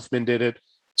 Danny Elfman did it.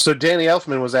 So Danny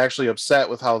Elfman was actually upset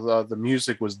with how the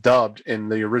music was dubbed in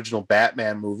the original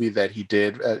Batman movie that he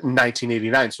did in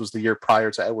 1989. So it was the year prior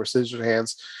to Edward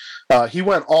Scissorhands. He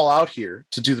went all out here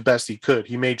to do the best he could.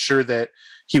 He made sure that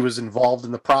he was involved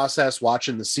in the process,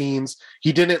 watching the scenes.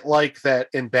 He didn't like that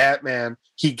in Batman,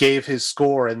 he gave his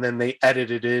score and then they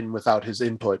edited in without his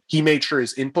input. He made sure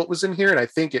his input was in here, and I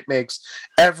think it makes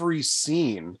every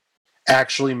scene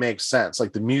actually makes sense.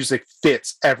 Like the music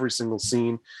fits every single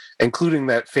scene, including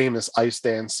that famous ice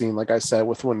dance scene, like I said,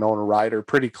 with Winona Ryder.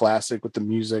 Pretty classic with the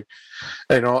music.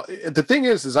 You know, the thing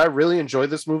is I really enjoyed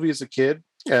this movie as a kid.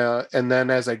 And then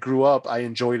as I grew up, I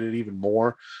enjoyed it even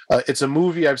more. It's a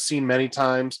movie I've seen many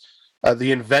times.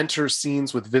 The inventor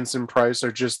scenes with Vincent Price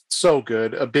are just so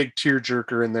good. A big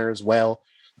tearjerker in there as well.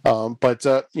 But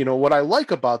you know, what I like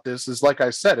about this is, like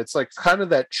I said, it's like kind of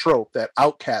that trope, that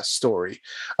outcast story,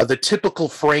 the typical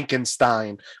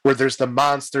Frankenstein, where there's the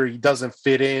monster, he doesn't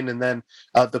fit in, and then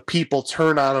the people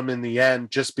turn on him in the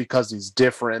end just because he's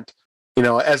different. You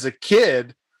know, as a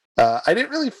kid, I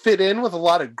didn't really fit in with a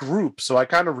lot of groups, so I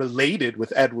kind of related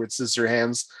with Edward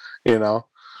Scissorhands. You know.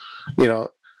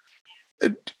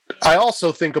 I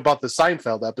also think about the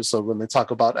Seinfeld episode when they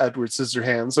talk about Edward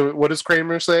Scissorhands. So what does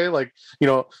Kramer say? Like, you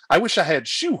know, I wish I had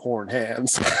shoehorn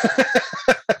hands.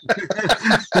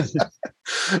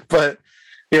 But,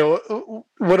 you know,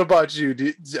 what about you?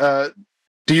 Do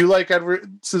you like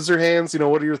Edward Scissorhands? You know,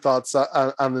 what are your thoughts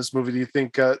on this movie? Do you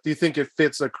think it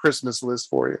fits a Christmas list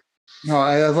for you? No,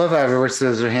 I love Edward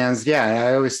Scissorhands. Yeah,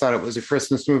 I always thought it was a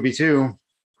Christmas movie too.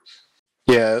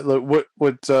 Yeah, what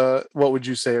would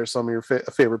you say are some of your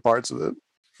favorite parts of it?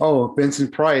 Oh,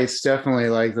 Vincent Price, definitely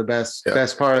like the best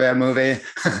part of that movie.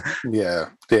 yeah,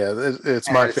 it's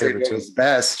my favorite too.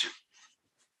 Best.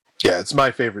 Yeah, it's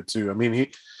my favorite too. I mean,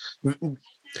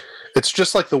 it's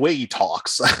just like the way he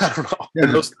talks. I don't know. Yeah.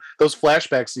 And those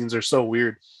flashback scenes are so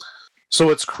weird.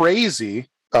 So it's crazy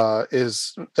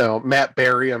is Matt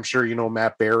Berry. I'm sure you know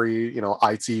Matt Berry.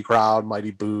 IT Crowd,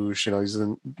 Mighty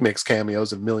Boosh. Makes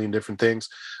cameos in a million different things.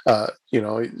 I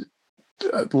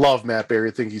love Matt Berry.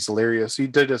 I think he's hilarious. He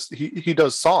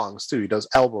does songs too. He does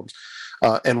albums.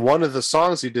 And one of the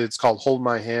songs he did is called "Hold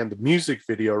My Hand." The music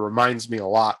video reminds me a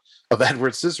lot of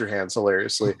Edward Scissorhands,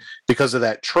 hilariously, because of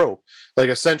that trope. Like,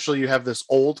 essentially, you have this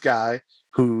old guy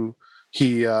who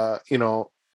he's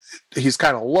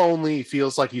kind of lonely. He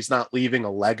feels like he's not leaving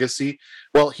a legacy.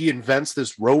 Well, he invents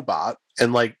this robot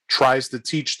and like tries to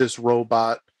teach this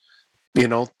robot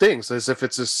things as if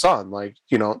it's his son, like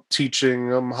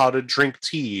teaching him how to drink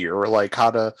tea, or like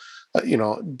how to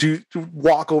do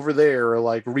walk over there, or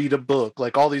like read a book,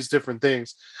 like all these different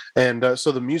things. And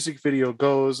so the music video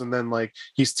goes, and then like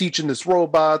he's teaching this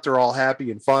robot, they're all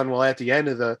happy and fun. Well, at the end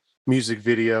of the music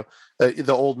video,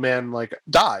 the old man like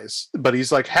dies, but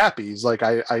he's like happy. He's like,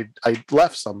 I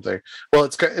left something. Well,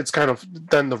 it's kind of,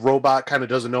 then the robot kind of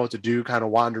doesn't know what to do, kind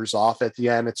of wanders off at the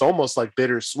end. It's almost like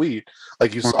bittersweet,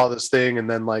 like you saw this thing and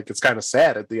then like it's kind of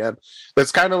sad at the end.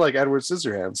 That's kind of like Edward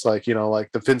Scissorhands, like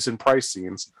like the Vincent Price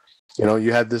scenes.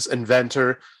 You had this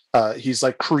inventor, he's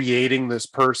like creating this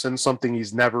person, something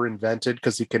he's never invented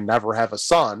because he can never have a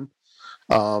son.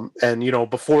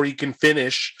 And before he can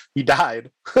finish, he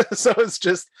died. So it's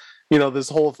just this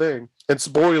whole thing. And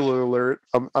spoiler alert,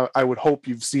 I would hope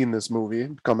you've seen this movie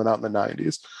coming out in the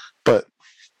 90s, but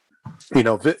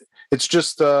it's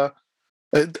just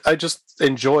I just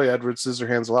enjoy Edward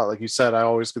Scissorhands a lot. Like you said, I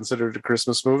always considered it a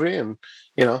Christmas movie, and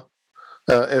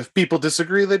if people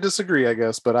disagree, they disagree, I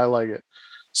guess, but I like it.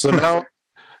 So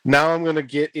now I'm going to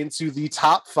get into the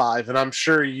top 5, and I'm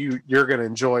sure you're going to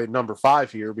enjoy number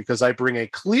 5 here, because I bring a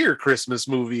clear Christmas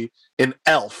movie in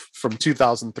Elf from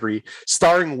 2003,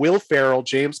 starring Will Ferrell,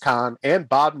 James Caan, and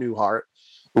Bob Newhart,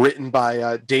 written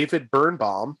by David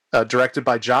Birnbaum, directed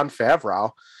by Jon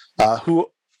Favreau, who,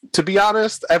 to be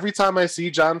honest, every time I see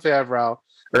Jon Favreau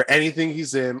or anything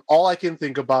he's in, all I can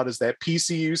think about is that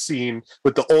PCU scene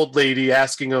with the old lady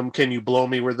asking him, "Can you blow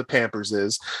me where the Pampers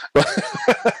is?"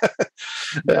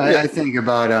 I think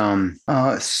about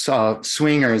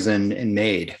Swingers and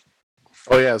Maid.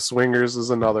 Oh yeah, Swingers is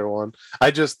another one.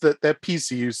 That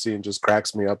PCU scene just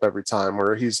cracks me up every time,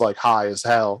 where he's like high as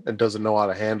hell and doesn't know how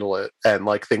to handle it, and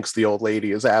like thinks the old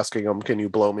lady is asking him, "Can you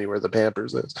blow me where the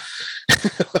Pampers is?"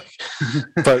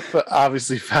 but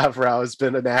obviously Favreau has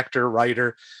been an actor,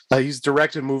 writer. He's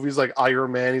directed movies like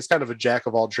Iron Man. He's kind of a jack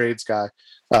of all trades guy.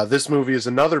 This movie is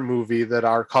another movie that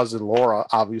our cousin Laura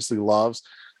obviously loves.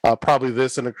 Probably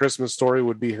this and A Christmas Story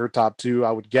would be her top 2,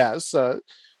 I would guess.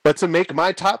 But to make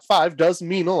my top 5 does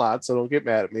mean a lot, so don't get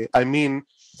mad at me. I mean,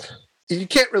 you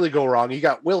can't really go wrong. You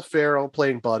got Will Ferrell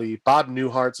playing Buddy. Bob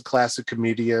Newhart's a classic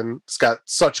comedian. He's got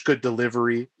such good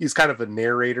delivery. He's kind of a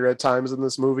narrator at times in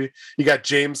this movie. You got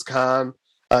James Caan.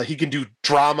 He can do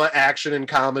drama, action, and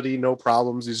comedy, no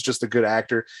problems. He's just a good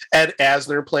actor. Ed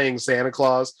Asner playing Santa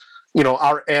Claus.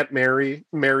 Our Aunt Mary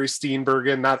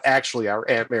Steenburgen, not actually our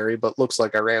Aunt Mary, but looks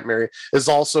like our Aunt Mary, is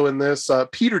also in this.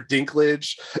 Peter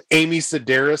Dinklage, Amy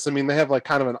Sedaris. I mean, they have like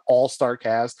kind of an all-star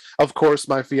cast. Of course,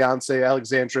 my fiance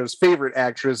Alexandra's favorite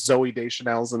actress, Zooey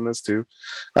Deschanel's in this too.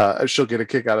 She'll get a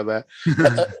kick out of that.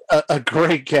 A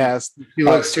great cast. He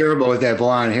looks terrible with that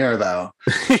blonde hair, though.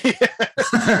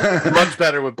 Much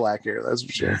better with black hair, that's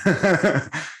for sure.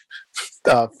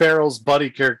 Ferrell's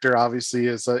Buddy character, obviously,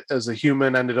 as a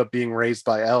human, ended up being raised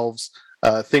by elves,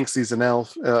 thinks he's an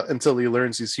elf until he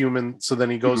learns he's human. So then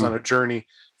he goes on a journey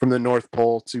from the North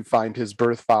Pole to find his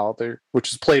birth father,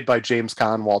 which is played by James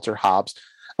Caan, Walter Hobbs.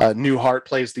 Newhart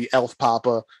plays the elf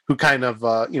papa, who kind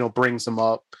of brings him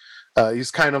up.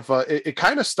 He's kind of it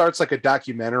kind of starts like a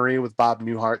documentary with Bob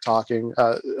Newhart talking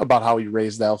about how he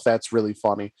raised elf. That's really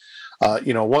funny.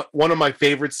 One of my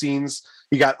favorite scenes,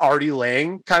 you got Artie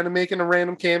Lang kind of making a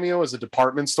random cameo as a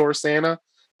department store Santa.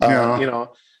 The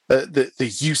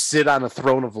 "you sit on a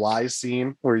throne of lies"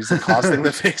 scene where he's accosting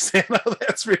the fake Santa.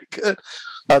 That's really good.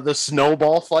 The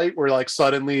snowball fight where like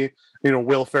suddenly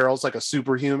Will Ferrell's like a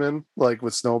superhuman, like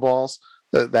with snowballs.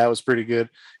 That was pretty good.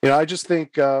 I just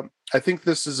think I think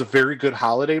this is a very good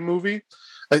holiday movie.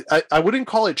 I wouldn't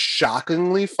call it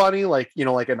shockingly funny, like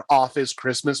an Office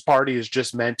Christmas Party is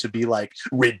just meant to be like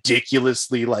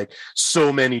ridiculously like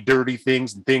so many dirty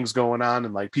things and things going on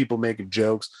and like people making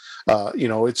jokes.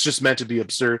 It's just meant to be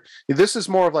absurd. This is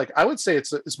more of like, I would say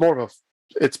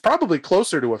it's probably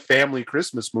closer to a family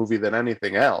Christmas movie than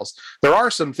anything else. There are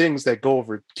some things that go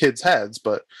over kids' heads,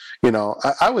 but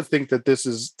I would think that this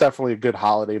is definitely a good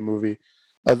holiday movie.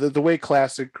 The way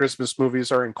classic Christmas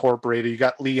movies are incorporated, you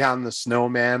got Leon the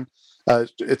Snowman,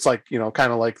 It's like,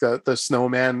 kind of like the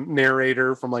snowman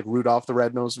narrator from like Rudolph the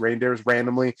Red-Nosed Reindeer is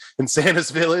randomly in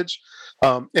Santa's village.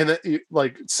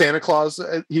 Like Santa Claus,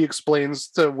 he explains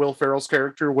to Will Ferrell's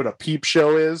character what a peep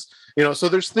show is. So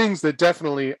there's things that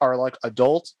definitely are like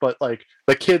adult, but like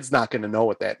the kid's not going to know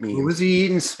what that means. Was he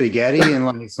eating spaghetti and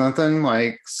like something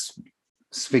like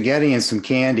spaghetti and some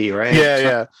candy, right?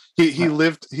 Yeah.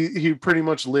 He pretty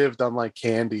much lived on like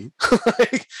candy,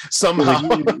 like somehow.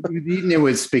 He was eating it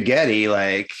with spaghetti,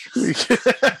 like.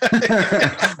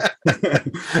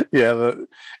 Yeah,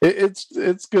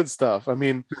 it's good stuff. I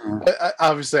mean,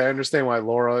 obviously, I understand why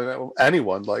Laura,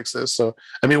 anyone likes this. So,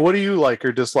 I mean, what do you like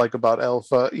or dislike about Elf?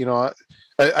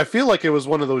 I feel like it was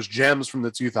one of those gems from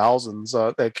the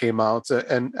 2000s that came out,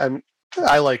 and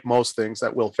I like most things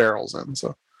that Will Ferrell's in.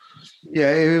 So.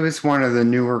 Yeah, it was one of the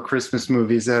newer Christmas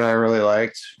movies that I really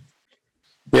liked.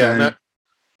 Yeah,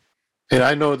 and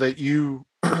I know that you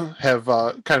have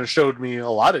kind of showed me a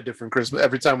lot of different Christmas.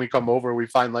 Every time we come over, we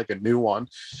find like a new one.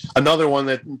 Another one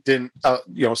that didn't,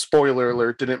 spoiler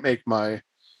alert, didn't make my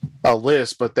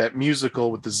list, but that musical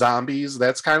with the zombies,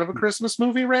 that's kind of a Christmas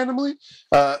movie randomly.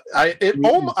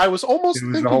 I was almost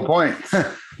thinking, the whole point.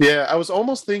 Yeah, I was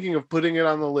almost thinking of putting it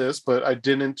on the list, but I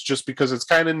didn't, just because it's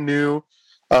kind of new.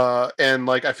 And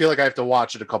like I feel like I have to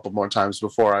watch it a couple more times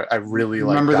before I really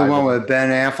like. Remember the one with Ben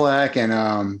Affleck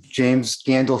and James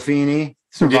Gandolfini,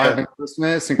 Surviving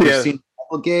Christmas, and Christina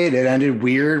Applegate? It ended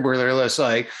weird, where they're just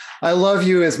like, "I love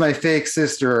you as my fake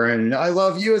sister, and I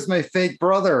love you as my fake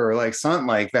brother," or like something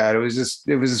like that. It was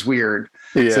just weird.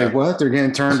 Yeah. It's like, what? They're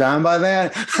getting turned on by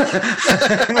that?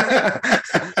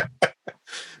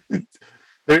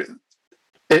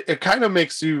 It kind of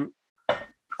makes you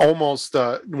almost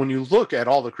when you look at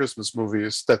all the Christmas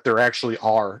movies that there actually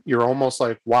are, you're almost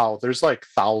like, wow, there's like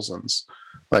thousands,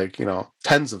 like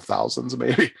tens of thousands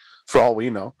maybe, for all we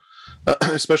know.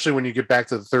 Especially when you get back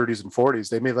to the 30s and 40s,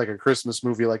 they made like a Christmas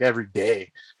movie like every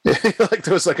day. Like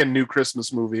there was like a new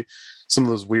Christmas movie, some of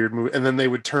those weird movies, and then they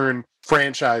would turn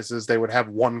franchises. They would have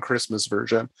one Christmas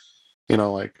version,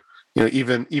 even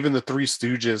the Three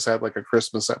Stooges had like a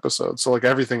Christmas episode. So like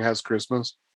everything has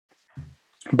Christmas.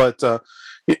 But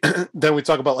then we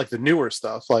talk about like the newer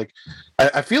stuff. Like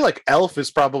I feel like Elf is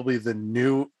probably the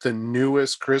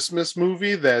newest Christmas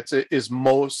movie that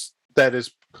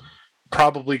is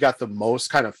probably got the most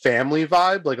kind of family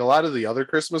vibe. Like a lot of the other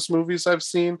Christmas movies I've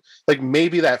seen, like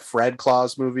maybe that Fred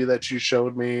Claus movie that you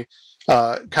showed me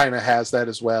kind of has that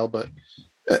as well. But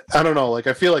I don't know. Like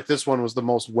I feel like this one was the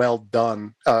most well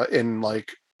done in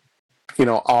like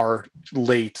our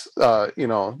late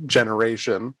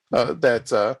generation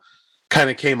that kind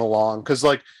of came along, because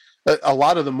like a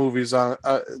lot of the movies on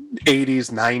 80s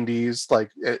 90s,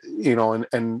 like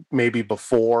and maybe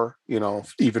before,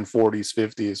 even 40s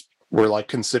 50s were like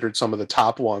considered some of the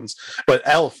top ones, but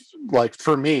Elf, like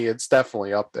for me, it's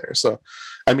definitely up there. So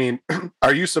I mean,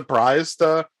 are you surprised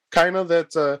kind of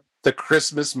that the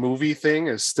Christmas movie thing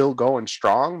is still going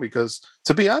strong? Because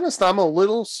to be honest, I'm a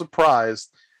little surprised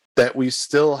that we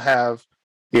still have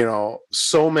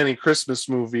so many Christmas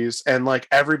movies, and like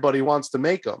everybody wants to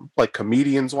make them. Like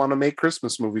comedians want to make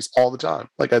Christmas movies all the time.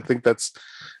 Like I think it's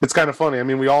kind of funny. I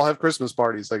mean, we all have Christmas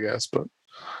parties, I guess, but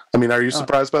I mean, are you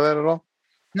surprised by that at all?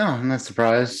 No, I'm not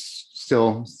surprised.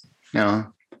 Still, a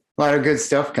lot of good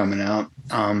stuff coming out.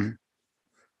 I'm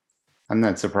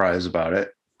not surprised about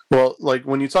it. Well, like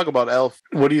when you talk about Elf,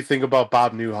 what do you think about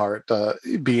Bob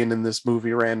Newhart being in this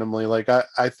movie randomly? Like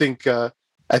I think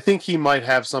he might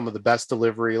have some of the best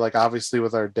delivery. Like obviously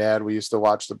with our dad, we used to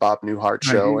watch the Bob Newhart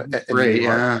show. Great,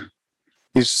 yeah.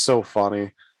 He's so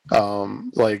funny. Are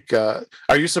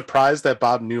you surprised that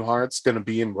Bob Newhart's going to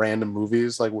be in random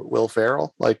movies like with Will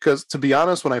Ferrell? Like, because to be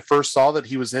honest, when I first saw that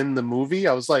he was in the movie,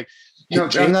 I was like, no,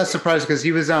 I'm not surprised, because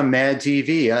he was on Mad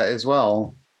TV as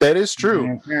well. That is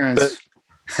true. He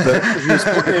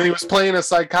was playing a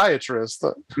psychiatrist.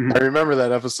 I remember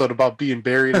that episode about being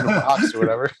buried in a box or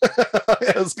whatever.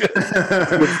 It was good.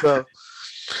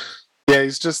 Yeah,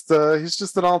 he's just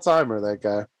an all-timer, that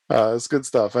guy. It's good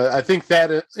stuff. I think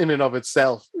that in and of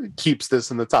itself keeps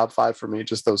this in the top 5 for me,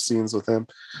 just those scenes with him.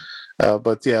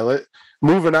 But yeah,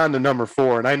 moving on to number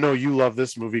 4, and I know you love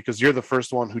this movie because you're the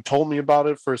first one who told me about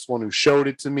it, first one who showed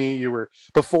it to me.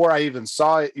 Before I even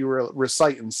saw it, you were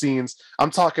reciting scenes.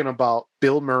 I'm talking about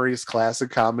Bill Murray's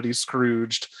classic comedy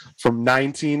Scrooged from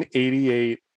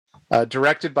 1988,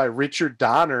 directed by Richard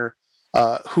Donner,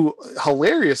 who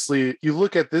hilariously, you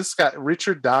look at this guy,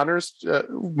 Richard Donner's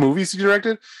movies he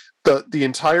directed, the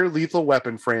entire Lethal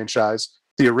Weapon franchise,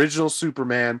 the original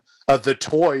Superman, The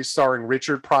Toy starring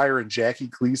Richard Pryor and Jackie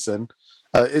Gleason.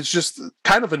 It's just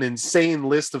kind of an insane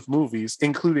list of movies,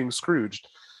 including Scrooged.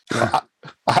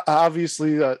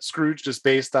 Obviously, Scrooge is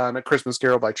based on A Christmas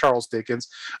Carol by Charles Dickens.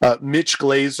 Mitch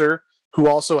Glazer, who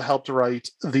also helped write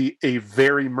A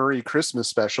Very Murray Christmas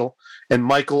Special, and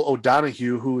Michael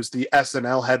O'Donoghue, who was the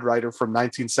SNL head writer from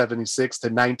 1976 to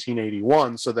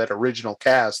 1981. So that original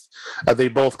cast, they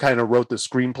both kind of wrote the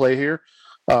screenplay here.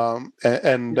 I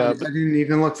didn't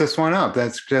even look this one up.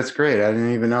 That's great. I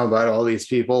didn't even know about all these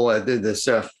people that did this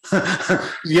stuff.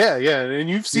 yeah, and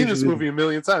you've seen this movie a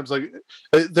million times. Like,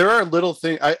 there are little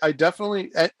things. I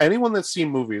definitely, anyone that's seen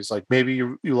movies, like maybe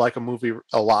you like a movie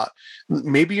a lot,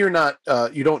 maybe you're not,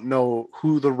 you don't know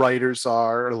who the writers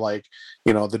are, or like,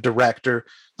 the director.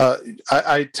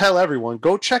 I tell everyone,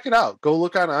 go check it out. Go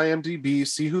look on IMDb,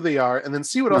 see who they are, and then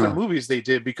see what other movies they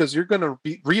did, because you're going to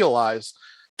realize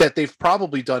that they've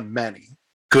probably done many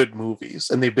good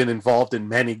movies and they've been involved in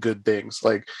many good things.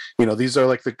 Like, these are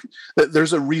like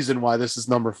there's a reason why this is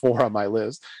number 4 on my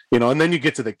list, and then you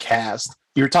get to the cast.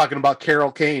 You're talking about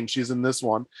Carol Kane. She's in this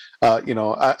one.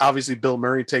 Obviously Bill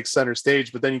Murray takes center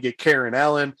stage, but then you get Karen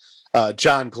Allen,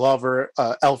 John Glover,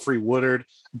 Alfre Woodard,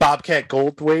 Bobcat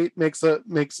Goldthwait makes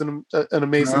an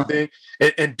amazing thing.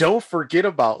 And don't forget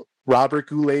about Robert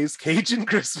Goulet's Cajun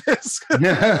Christmas.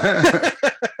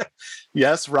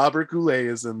 Yes, Robert Goulet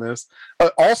is in this.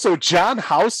 Also, John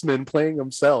Houseman playing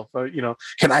himself.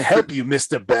 Can I help you,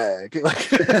 Mr. Bag?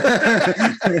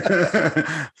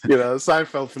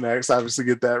 Seinfeld fanatics obviously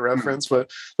get that reference, but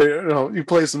he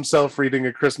plays himself reading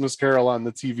A Christmas Carol on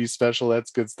the TV special.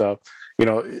 That's good stuff.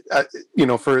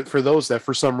 For those that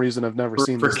for some reason have never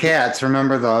seen for this. Cats,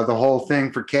 remember the whole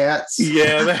thing for Cats?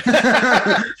 Yeah.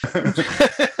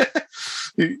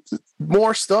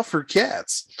 More stuff for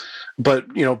Cats.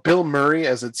 But Bill Murray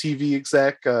as a TV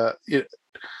exec,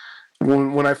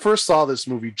 when I first saw this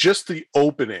movie, just the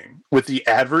opening with the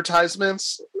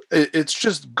advertisements, it's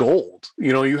just gold.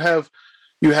 You have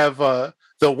the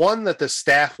one that the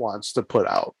staff wants to put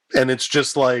out, and it's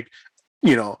just like,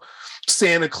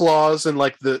 Santa Claus and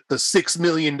like the $6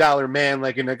 million man,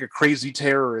 like in like a crazy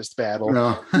terrorist battle.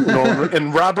 No.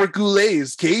 And Robert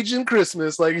Goulet's Cajun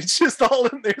Christmas, like it's just all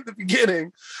in there at the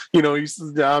beginning. He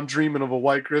says, I'm dreaming of a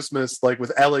white Christmas, like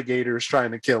with alligators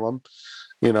trying to kill him.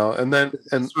 And then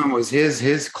this one was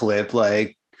his clip,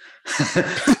 like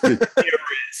the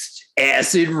terrorist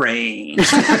acid rain.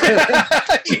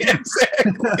 Yeah,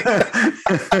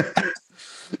 exactly.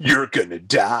 You're gonna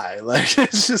die. Like,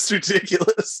 it's just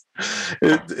ridiculous.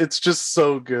 It's just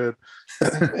so good.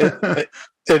 And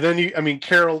then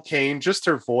Carol Kane, just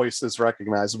her voice is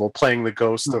recognizable, playing the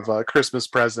ghost of Christmas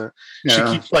Present. She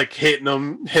keeps like hitting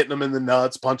him in the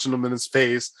nuts, punching him in his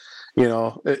face.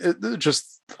 It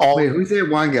just all. Wait, who's that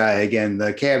one guy again?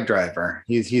 The cab driver.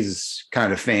 He's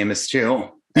kind of famous too.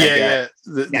 Yeah.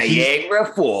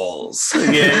 Niagara Falls.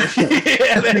 Yeah,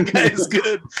 that guy's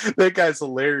good. That guy's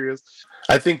hilarious.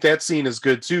 I think that scene is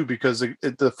good too, because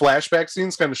the flashback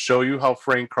scenes kind of show you how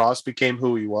Frank Cross became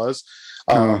who he was.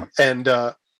 And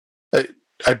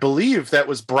I believe that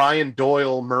was Brian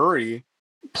Doyle Murray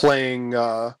playing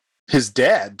his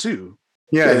dad too.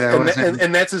 Yeah,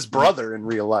 and that's his brother in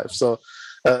real life. So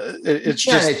it's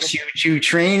just a choo-choo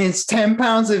train. It's 10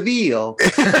 pounds of veal.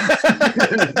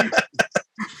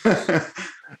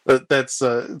 That's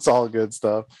it's all good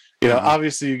stuff.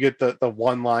 Obviously you get the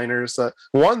one-liners.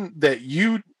 One that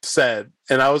you said,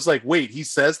 and I was like, wait, he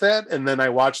says that? And then I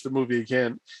watched the movie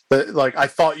again. Like, I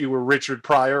thought you were Richard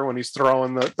Pryor when he's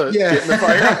throwing the in the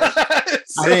fire.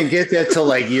 I didn't get that till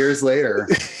like years later.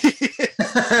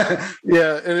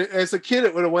 Yeah, and as a kid,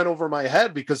 it would have went over my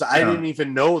head because I didn't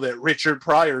even know that Richard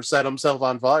Pryor set himself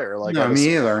on fire. Like,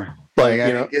 me either. Like,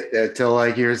 I didn't get that till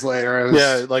like years later.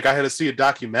 Like I had to see a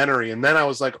documentary, and then I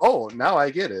was like, "Oh, now I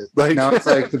get it." Like, now it's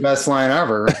like the best line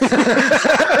ever.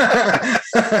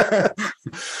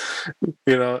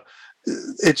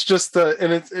 It's just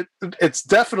and it's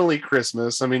definitely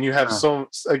Christmas. I mean, you have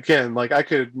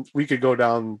we could go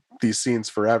down these scenes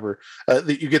forever.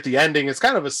 You get the ending. It's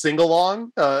kind of a sing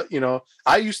along.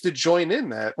 I used to join in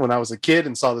that when I was a kid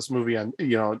and saw this movie on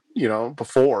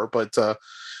before, but.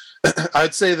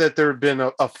 I'd say that there had been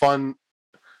a fun.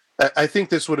 I think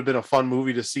this would have been a fun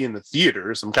movie to see in the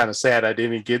theaters. I'm kind of sad I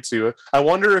didn't get to it. I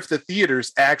wonder if the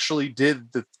theaters actually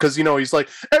did because he's like,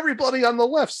 everybody on the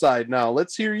left side now,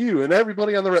 let's hear you, and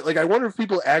everybody on the right. Like, I wonder if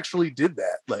people actually did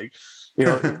that. Like,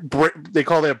 they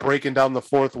call that breaking down the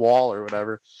fourth wall or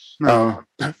whatever. No.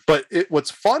 But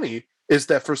what's funny is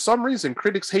that for some reason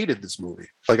critics hated this movie.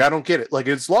 Like, I don't get it. Like,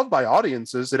 it's loved by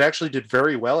audiences. It actually did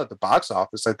very well at the box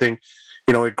office. I think.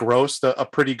 It grossed a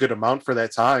pretty good amount for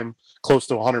that time, close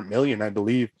to 100 million, I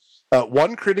believe.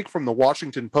 One critic from the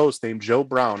Washington Post named Joe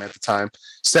Brown at the time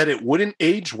said it wouldn't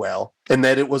age well and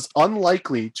that it was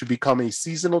unlikely to become a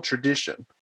seasonal tradition.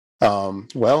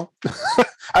 Well,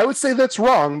 I would say that's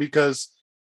wrong because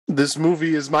this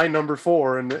movie is my number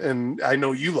 4, and I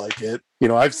know you like it. You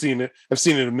know, I've seen it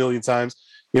a million times.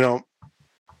 You know,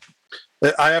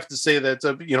 I have to say that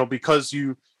you know, because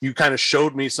you kind of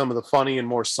showed me some of the funny and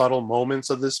more subtle moments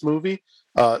of this movie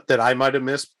that I might have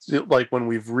missed, like when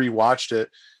we've rewatched it.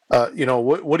 You know,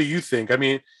 what do you think? I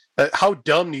mean, how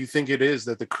dumb do you think it is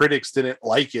that the critics didn't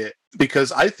like it?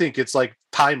 Because I think it's like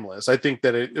timeless. I think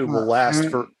that it will last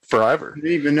for forever. I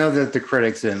didn't even know that the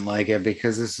critics didn't like it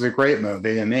because this is a great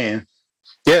movie to me.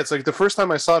 Yeah, it's like the first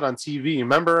time I saw it on TV.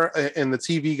 Remember in the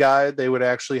TV guide, they would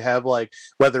actually have like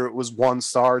whether it was 1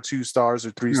 star, 2 stars,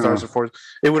 or 3 stars or 4.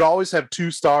 It would always have 2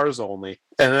 stars only,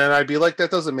 and then I'd be like,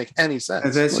 that doesn't make any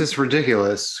sense. That's just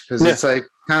ridiculous because it's like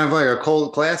kind of like a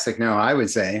cult classic now, I would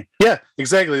say. Yeah,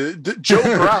 exactly. Joe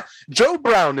Brown, Joe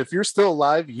Brown, if you're still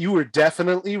alive, you were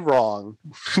definitely wrong,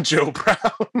 Joe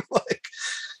Brown. Like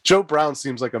Joe Brown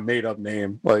seems like a made up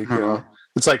name, like you know.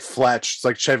 It's like Fletch. It's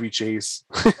like Chevy Chase.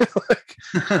 Like,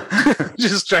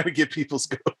 just trying to get people's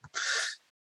goat.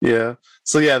 Yeah.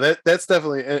 So yeah, that's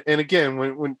definitely. And again,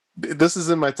 when this is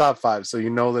in my top 5, so you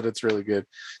know that it's really good.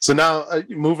 So now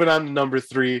moving on to number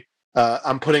 3,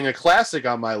 I'm putting a classic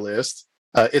on my list.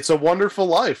 It's a Wonderful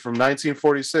Life from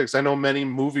 1946. I know many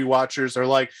movie watchers are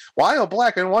like, "Why a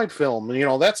black and white film? You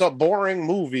know, that's a boring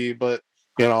movie." But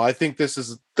you know, I think this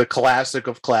is the classic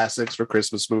of classics for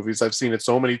Christmas movies. I've seen it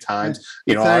so many times.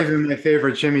 You know, it's not even my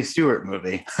favorite Jimmy Stewart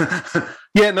movie.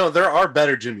 Yeah, no, there are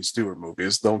better Jimmy Stewart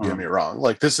movies. Don't get me wrong.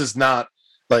 Like this is not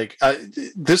like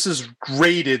this is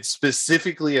rated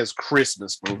specifically as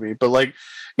Christmas movie, but like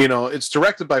you know, it's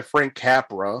directed by Frank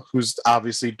Capra, who's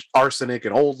obviously Arsenic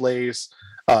and Old Lace.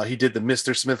 He did the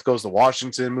Mr. Smith Goes to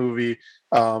Washington movie.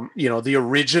 You know, the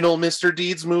original Mr.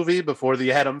 Deeds movie before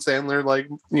the Adam Sandler, like,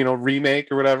 you know, remake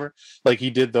or whatever. Like he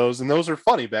did those, and those are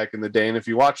funny back in the day. And if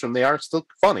you watch them, they are still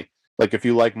funny. Like if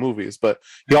you like movies, but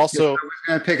he also. If I was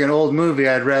gonna pick an old movie,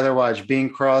 I'd rather watch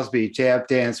Bing Crosby tap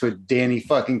dance with Danny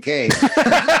fucking Kaye.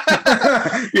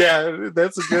 Yeah,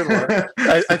 that's a good one.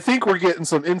 I think we're getting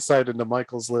some insight into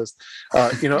Michael's list.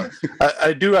 You know,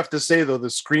 I do have to say though, the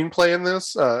screenplay in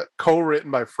this, co-written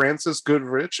by Francis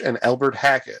Goodrich and Elbert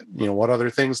Hackett. You know, what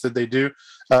other things did they do?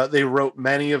 They wrote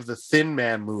many of the Thin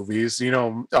Man movies. You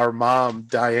know, our mom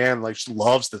Diane, like, she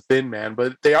loves the Thin Man,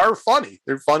 but they are funny.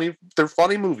 They're funny. They're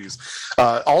funny movies.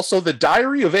 Also, the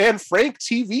Diary of Anne Frank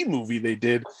TV movie they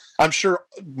did. I'm sure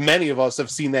many of us have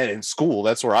seen that in school.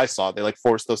 That's where I saw it. They like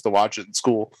forced us to watch it in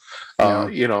school.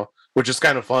 You know, which is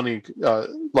kind of funny,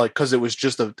 like because it was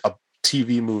just a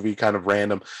TV movie, kind of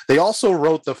random. They also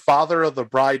wrote the Father of the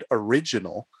Bride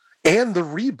original and the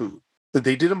reboot.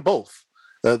 They did them both.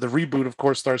 The reboot, of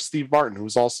course, stars Steve Martin,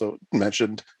 who's also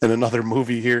mentioned in another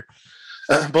movie here.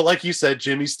 But like you said,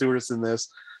 Jimmy Stewart's in this.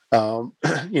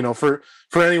 You know, for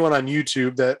anyone on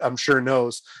YouTube that I'm sure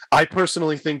knows, I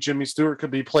personally think Jimmy Stewart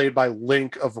could be played by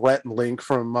Link of Rhett and Link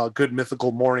from Good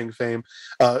Mythical Morning fame,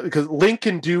 because Link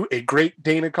can do a great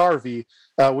Dana Carvey,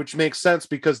 which makes sense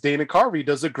because Dana Carvey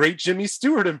does a great Jimmy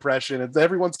Stewart impression, and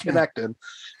everyone's connected.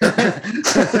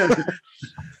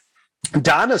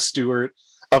 Donna Stewart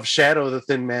of Shadow of the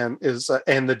Thin Man is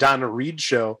and the Donna Reed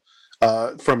Show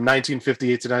from 1958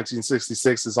 to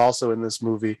 1966 is also in this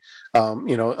movie.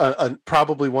 You know,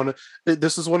 probably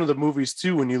this is one of the movies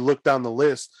too, when you look down the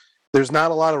list, there's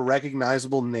not a lot of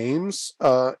recognizable names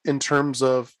in terms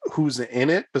of who's in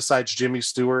it besides Jimmy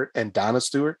Stewart and Donna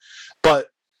Stewart. But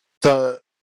the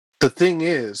thing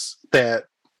is that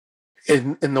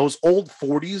in those old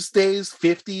 40s days,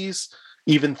 50s,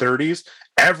 even 30s,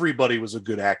 everybody was a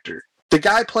good actor. The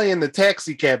guy playing the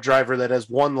taxi cab driver that has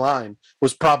one line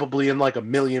was probably in like 1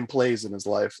 million plays in his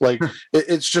life. Like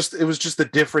it was just a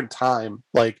different time.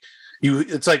 Like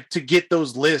it's like to get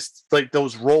those lists, like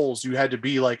those roles, you had to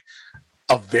be like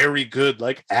a very good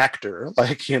like actor.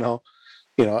 Like, you know,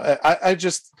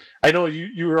 I know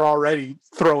you were already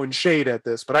throwing shade at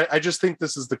this, but I just think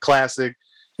this is the classic,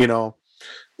 you know.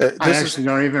 I actually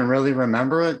don't even really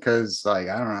remember it because like,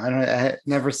 I had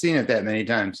never seen it that many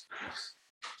times.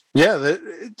 Yeah,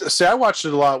 see, I watched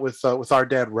it a lot with our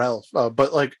dad Ralph,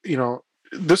 but like, you know,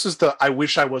 this is the I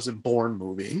Wish I Wasn't Born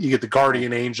movie. You get the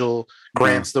guardian angel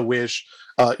grants the wish,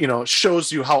 you know, shows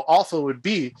you how awful it would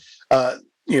be,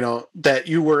 you know, that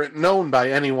you weren't known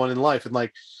by anyone in life, and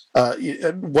like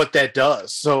what that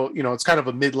does. So, you know, it's kind of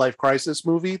a midlife crisis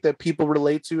movie that people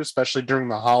relate to, especially during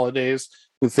the holidays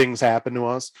when things happen to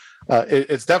us.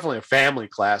 It's definitely a family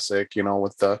classic, you know,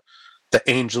 with the the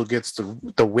angel gets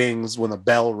the wings when the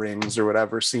bell rings or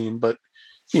whatever scene. But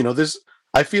this,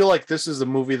 I feel like this is a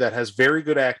movie that has very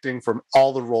good acting from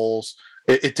all the roles.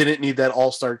 It didn't need that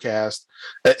all-star cast,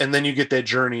 and then you get that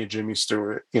journey of Jimmy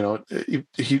Stewart.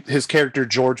 His character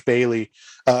George Bailey.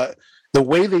 The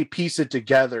way they piece it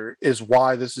together is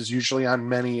why this is usually on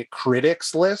many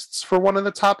critics' lists for one of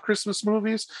the top Christmas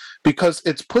movies, because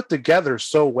it's put together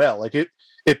so well. Like it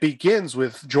begins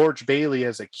with George Bailey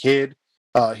as a kid.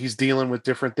 He's dealing with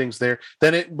different things there.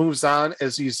 Then it moves on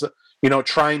as he's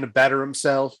trying to better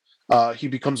himself. He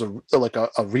becomes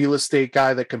a real estate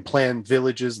guy that can plan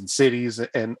villages and cities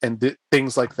and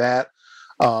things like that.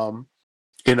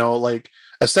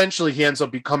 Essentially he ends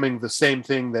up becoming the same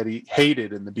thing that he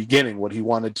hated in the beginning, what he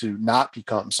wanted to not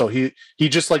become. So he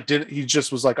just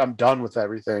was like, I'm done with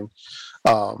everything.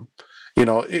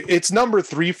 It's number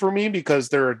 3 for me because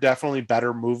there are definitely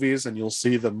better movies, and you'll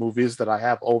see the movies that I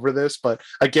have over this. But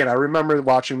again, I remember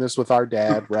watching this with our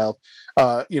dad, Ralph.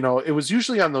 It was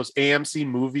usually on those AMC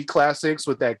movie classics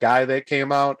with that guy that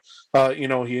came out.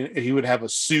 He would have a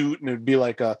suit, and it'd be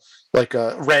like a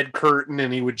red curtain,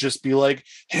 and he would just be like,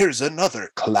 here's another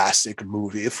classic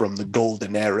movie from the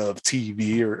golden era of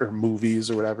TV or movies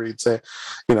or whatever he'd say.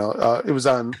 It was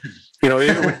on,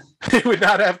 it would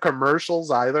not have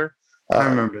commercials either. I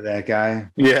remember that guy.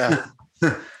 Yeah.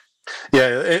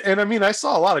 Yeah. And I mean, I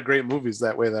saw a lot of great movies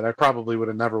that way that I probably would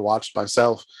have never watched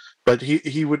myself, but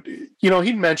he would,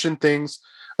 he'd mention things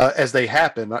as they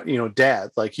happen, dad,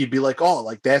 like he'd be like, oh,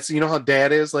 like that's, how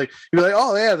dad is, like, you'd be like,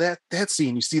 oh yeah, that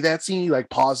scene, you see that scene, you like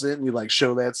pause it and you like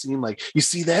show that scene, like, you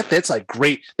see that's like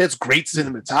great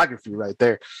cinematography right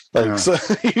there. Like, yeah. So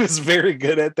he was very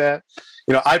good at that.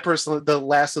 I personally, the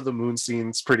Last of the Moon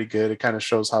scene's pretty good. It kind of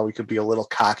shows how he could be a little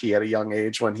cocky at a young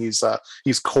age when he's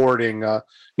courting,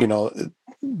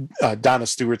 Donna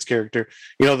Stewart's character.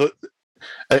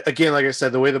 Again, like I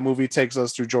said, the way the movie takes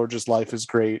us through George's life is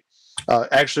great.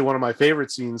 Actually, one of my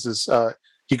favorite scenes is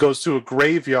he goes to a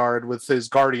graveyard with his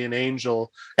guardian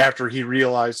angel after he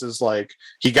realizes like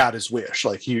he got his wish,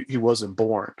 like he wasn't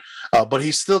born, but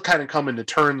he's still kind of coming to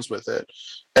terms with it.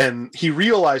 And he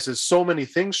realizes so many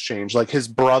things change, like his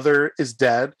brother is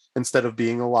dead instead of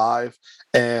being alive.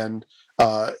 And,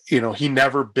 he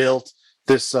never built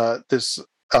this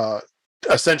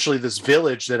essentially this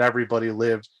village that everybody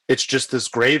lived. It's just this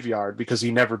graveyard because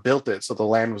he never built it. So the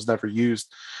land was never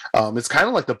used. It's kind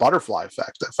of like the butterfly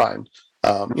effect, I find.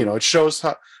 It shows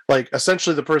how, like,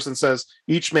 essentially the person says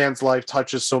each man's life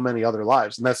touches so many other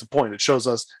lives. And that's the point. It shows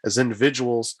us as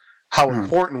individuals how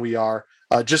important we are,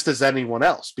 just as anyone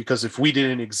else, because if we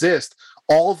didn't exist,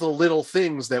 all the little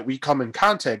things that we come in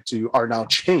contact to are now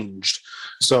changed.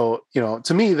 So,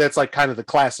 to me, that's like kind of the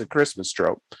classic Christmas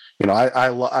trope.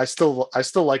 I still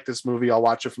like this movie. I'll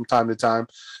watch it from time to time.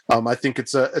 I think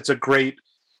it's a great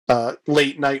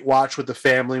late night watch with the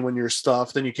family when you're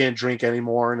stuffed and you can't drink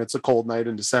anymore and it's a cold night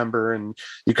in December and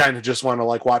you kind of just want to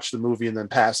like watch the movie and then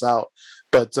pass out.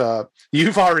 But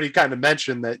you've already kind of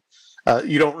mentioned that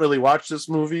you don't really watch this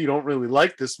movie. You don't really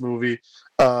like this movie.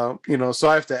 So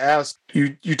I have to ask,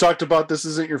 you talked about this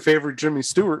isn't your favorite Jimmy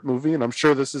Stewart movie, and I'm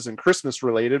sure this isn't Christmas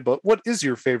related, but what is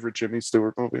your favorite Jimmy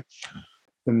Stewart movie?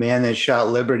 The Man That Shot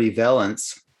Liberty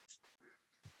Valance.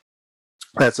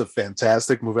 That's a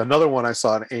fantastic movie. Another one I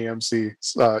saw in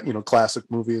AMC, classic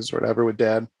movies or whatever with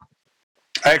Dad.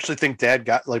 I actually think Dad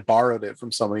borrowed it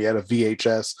from somebody. He had a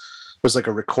VHS. It was like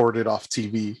a recorded off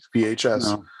TV VHS.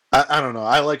 No. I don't know.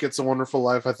 I like It's a Wonderful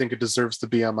Life. I think it deserves to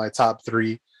be on my top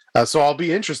 3. So I'll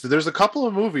be interested. There's a couple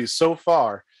of movies so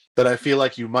far that I feel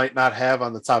like you might not have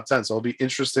on the top 10. So I'll be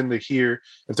interested to hear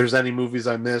if there's any movies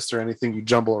I missed or anything you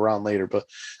jumble around later. But,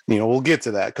 we'll get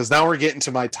to that because now we're getting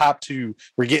to my top 2.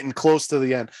 We're getting close to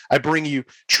the end. I bring you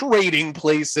Trading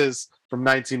Places from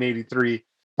 1983.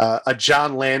 A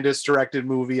John Landis directed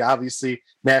movie, obviously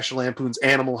National Lampoon's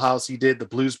Animal House. He did The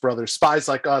Blues Brothers, Spies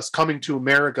Like Us, Coming to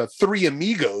America, Three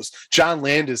Amigos. John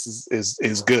Landis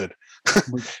is good.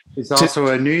 It's also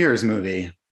a New Year's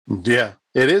movie. Yeah,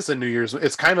 it is a New Year's.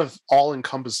 It's kind of all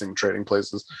encompassing, Trading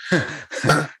Places.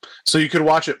 So you could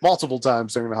watch it multiple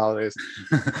times during the holidays.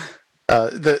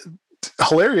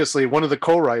 Hilariously, one of the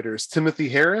co-writers, Timothy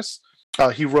Harris,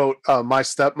 he wrote My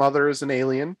Stepmother is an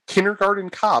Alien, Kindergarten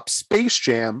Cop, Space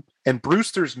Jam, and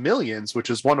Brewster's Millions, which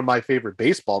is one of my favorite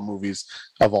baseball movies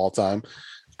of all time.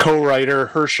 Co-writer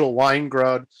Herschel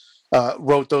Weingrod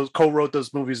co-wrote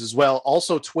those movies as well.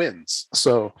 Also twins.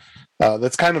 So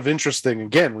that's kind of interesting.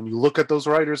 Again, when you look at those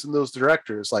writers and those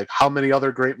directors, like how many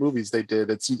other great movies they did,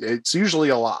 it's usually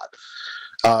a lot.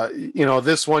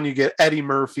 This one you get Eddie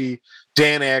Murphy,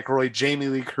 Dan Aykroyd, Jamie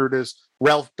Lee Curtis,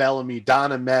 Ralph Bellamy,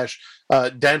 Donna Mesh,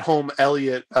 Denholm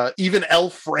Elliott, even Elle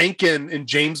Franken and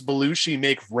James Belushi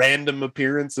make random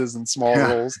appearances in small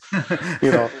roles.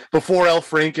 You know, before Elle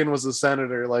Franken was a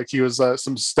senator, like he was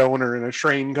some stoner in a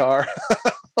train car.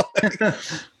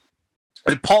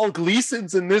 And Paul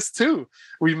Gleason's in this too.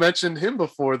 We mentioned him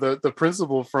before, the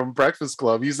principal from Breakfast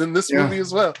Club. He's in this movie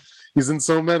as well. He's in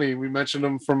so many. We mentioned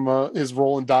him from his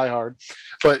role in Die Hard.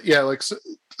 But yeah, like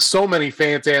so many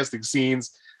fantastic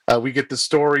scenes. We get the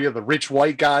story of the rich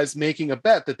white guys making a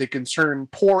bet that they can turn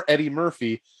poor Eddie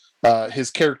Murphy,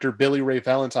 his character Billy Ray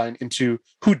Valentine, into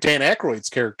who Dan Aykroyd's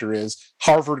character is,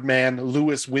 Harvard man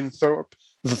Louis Winthorpe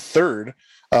III,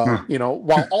 you know,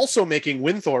 while also making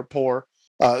Winthorpe poor,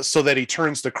 so that he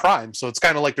turns to crime. So it's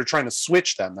kind of like they're trying to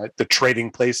switch them, the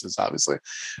trading places, obviously.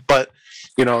 But,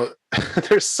 you know,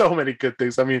 there's so many good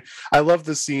things. I mean, I love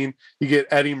the scene. You get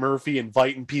Eddie Murphy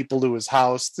inviting people to his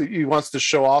house. He wants to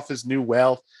show off his new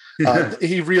wealth.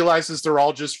 He realizes they're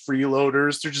all just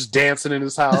freeloaders. They're just dancing in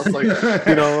his house. Like,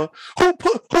 you know,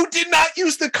 who did not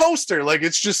use the coaster? Like,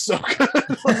 it's just so good.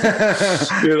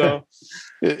 You know,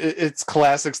 it's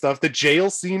classic stuff. The jail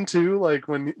scene too, like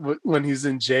when he's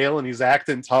in jail and he's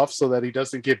acting tough so that he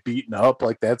doesn't get beaten up.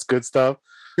 Like, that's good stuff.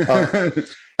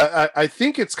 I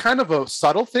think it's kind of a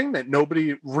subtle thing that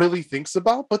nobody really thinks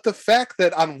about, but the fact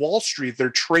that on Wall Street they're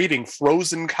trading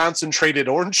frozen concentrated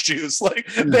orange juice, like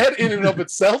that in and of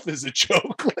itself is a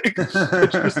joke. Like,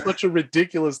 it's just such a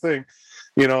ridiculous thing.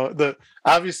 You know,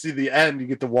 obviously the end, you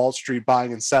get the Wall Street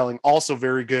buying and selling, also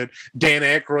very good. Dan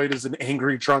Aykroyd is an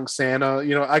angry drunk Santa.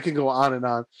 You know, I can go on and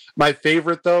on. My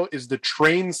favorite though is the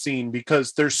train scene,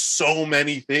 because there's so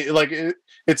many things. Like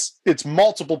it's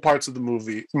multiple parts of the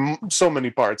movie, so many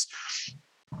parts.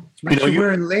 You know,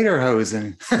 you're in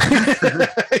Lederhosen.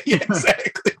 Yeah,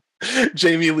 exactly.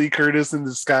 Jamie Lee Curtis in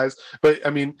disguise. But I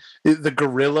mean, the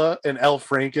gorilla and Elle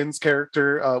Franken's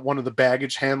character, one of the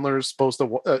baggage handlers, supposed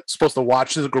to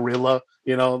watch the gorilla.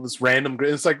 You know, this random.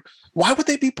 It's like, why would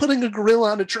they be putting a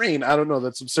gorilla on a train? I don't know.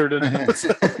 That's absurd.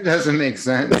 It doesn't make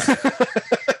sense.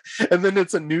 And then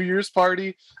it's a New Year's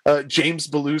party. James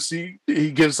Belushi,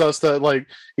 he gives us the, like,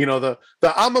 you know, the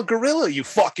I'm a gorilla, you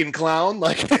fucking clown.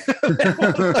 Like,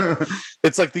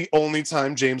 it's like the only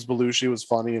time James Belushi was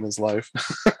funny in his life.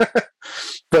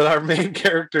 But our main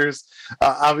characters,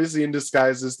 obviously in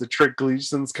disguise, is the Trick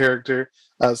Gleason's character.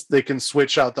 They can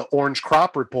switch out the orange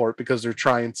crop report because they're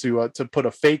trying to put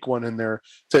a fake one in there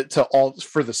to all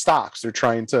for the stocks. They're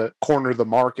trying to corner the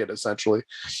market, essentially.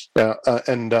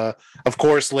 And of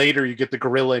course, later you get the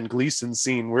gorilla and Gleason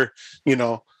scene where, you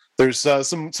know, there's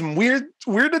some weird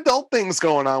adult things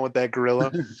going on with that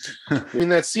gorilla in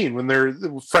that scene when they're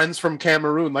friends from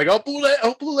Cameroon, like like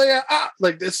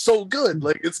it's so good,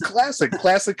 like it's classic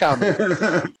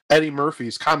comedy. Eddie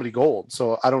Murphy's comedy gold.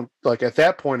 So I don't, like, at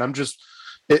that point I'm just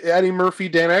Eddie Murphy,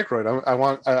 Dan Aykroyd.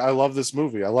 I love this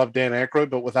movie. I love Dan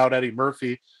Aykroyd, but without Eddie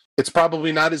Murphy, it's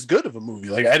probably not as good of a movie.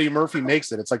 Like, Eddie Murphy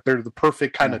makes it. It's like they're the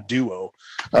perfect kind of duo.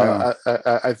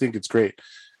 I think it's great.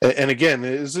 And again,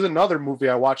 this is another movie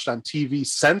I watched on TV,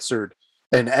 censored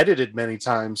and edited many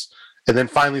times, and then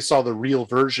finally saw the real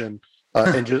version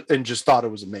and just thought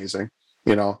it was amazing.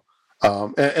 You know,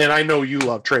 and I know you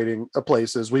love Trading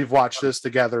Places. We've watched this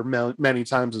together many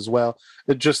times as well.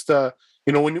 It just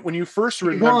you know, when you first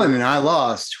remember, you won and I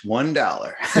lost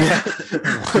 $1. Yeah,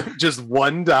 just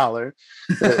 $1.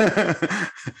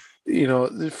 You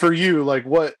know, for you, like,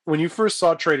 when you first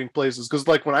saw Trading Places, because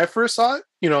like when I first saw it,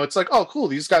 you know, it's like, oh, cool,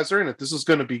 these guys are in it. This is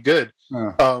going to be good.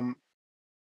 I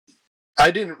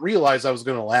didn't realize I was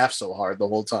going to laugh so hard the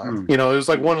whole time. You know, it was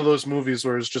like one of those movies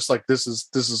where it's just like, this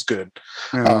is good.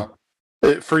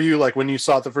 For you, like when you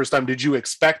saw it the first time, did you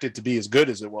expect it to be as good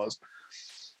as it was?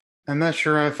 I'm not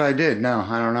sure if I did. No,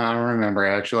 I don't know. I don't remember,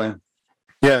 actually.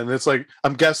 Yeah, and it's like,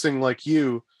 I'm guessing like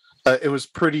you, it was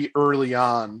pretty early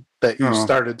on that you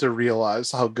started to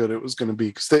realize how good it was going to be,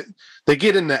 because they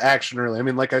get into action early. I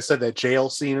mean, like I said, that jail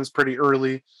scene is pretty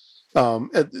early.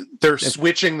 They're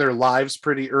switching their lives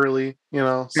pretty early, you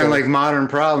know. So. And like Modern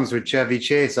Problems with Chevy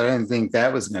Chase, I didn't think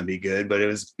that was going to be good, but it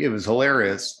was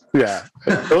hilarious. Yeah,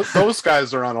 those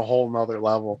guys are on a whole nother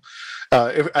level.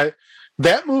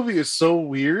 That movie is so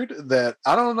weird that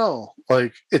I don't know.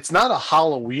 Like, it's not a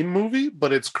Halloween movie,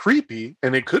 but it's creepy,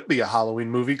 and it could be a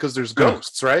Halloween movie because there's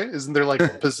ghosts, right? Isn't there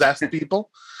like possessed people?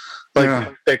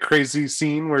 Like that crazy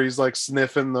scene where he's like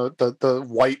sniffing the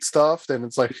white stuff, and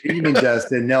it's like even just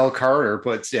that Nell Carter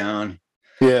puts down.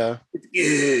 Yeah, it's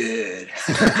good.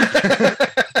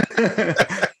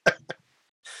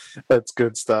 That's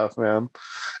good stuff, man.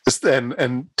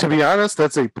 And to be honest,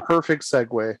 that's a perfect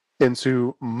segue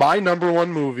into my number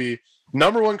one movie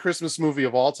number one Christmas movie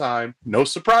of all time. No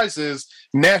surprises.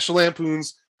 National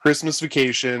Lampoon's Christmas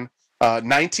Vacation.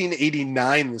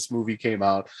 1989, this movie came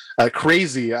out.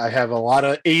 Crazy. I have a lot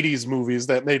of 80s movies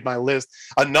that made my list.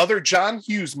 Another John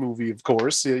Hughes movie, of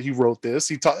course. He wrote this.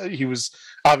 He was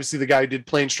obviously the guy who did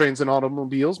Planes, Trains, and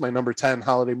Automobiles, my number 10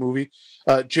 holiday movie.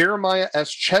 Jeremiah S.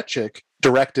 Chechik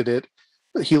directed it.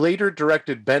 He later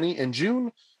directed Benny and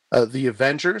June, The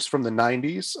Avengers from the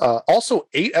 90s. Also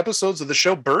 8 episodes of the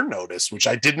show Burn Notice, which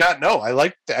I did not know. I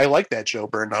like that show,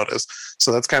 Burn Notice.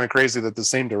 So that's kind of crazy that the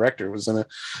same director was in it.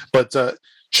 But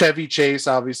Chevy Chase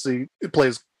obviously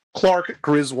plays Clark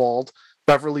Griswold,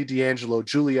 Beverly D'Angelo,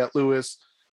 Juliette Lewis,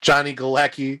 Johnny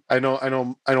Galecki. I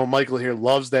know Michael here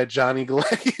loves that Johnny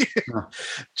Galecki.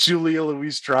 Julia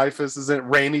Louis-Dreyfus is in it.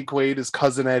 Randy Quaid is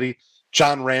Cousin Eddie.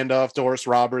 John Randolph, Doris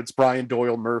Roberts, Brian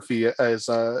Doyle Murphy as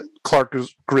Clark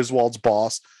Griswold's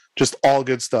boss. Just all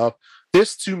good stuff.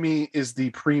 This, to me, is the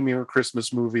premier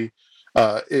Christmas movie.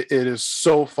 It is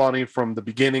so funny from the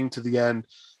beginning to the end.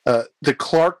 The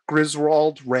Clark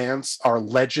Griswold rants are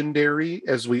legendary,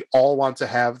 as we all want to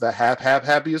have the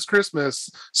happiest Christmas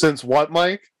since what,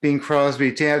 Mike? Bing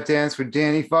Crosby tap dance with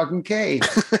Danny fucking Kaye.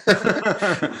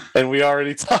 And we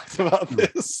already talked about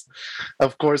this.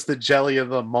 Of course, the Jelly of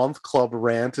the Month Club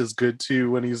rant is good too,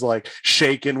 when he's like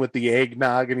shaking with the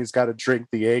eggnog and he's got to drink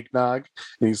the eggnog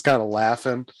and he's kind of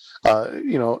laughing,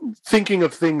 thinking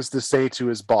of things to say to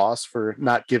his boss for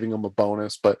not giving him a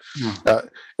bonus. But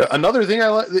another thing I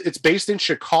like, it's based in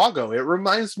Chicago. It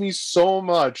reminds me so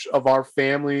much of our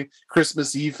family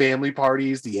Christmas Eve family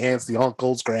parties, the aunts, the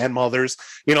uncles, grandmothers.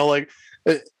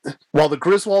 While the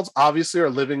Griswolds obviously are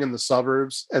living in the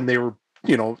suburbs and they were,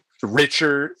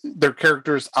 richer, their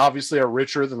characters obviously are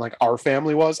richer than like our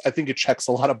family was. I think it checks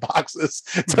a lot of boxes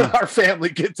to our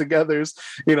family get-togethers.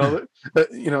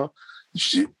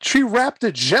 She wrapped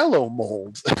a Jello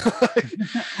mold.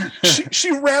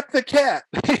 she wrapped the cat.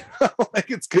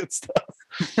 It's good stuff.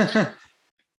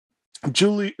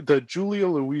 The Julia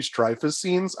Louis-Dreyfus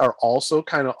scenes are also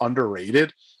kind of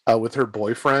underrated with her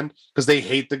boyfriend, because they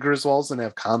hate the Griswolds and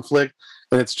have conflict.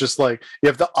 And it's just like you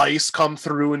have the ice come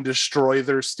through and destroy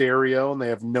their stereo, and they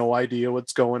have no idea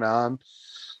what's going on.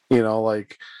 Do you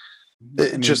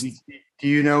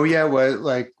know yet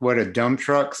what a dump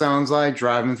truck sounds like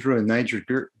driving through a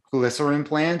nitroglycerin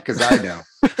plant? Because I know.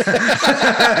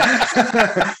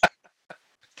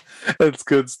 That's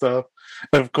good stuff.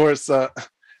 And of course, I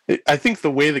think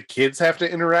the way the kids have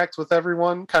to interact with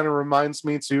everyone kind of reminds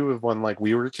me too of when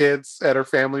we were kids at our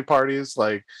family parties.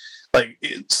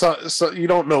 So you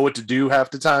don't know what to do half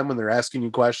the time when they're asking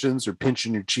you questions or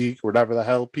pinching your cheek or whatever the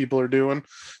hell people are doing.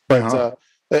 But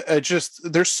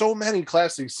there's so many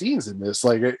classic scenes in this.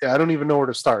 I don't even know where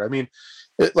to start. I mean,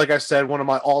 like I said, one of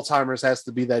my all-timers has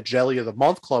to be that Jelly of the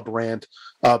Month Club rant,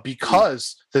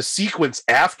 because the sequence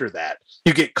after that,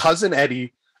 you get Cousin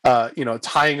Eddie,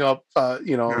 tying up,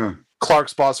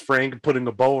 Clark's boss Frank and putting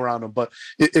a bow around him. But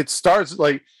it starts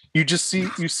you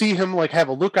see him have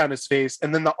a look on his face,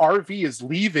 and then the RV is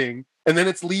leaving, and then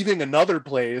it's leaving another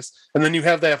place, and then you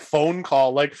have that phone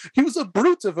call he was a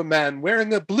brute of a man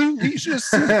wearing a blue leisure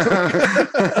suit.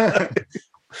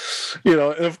 And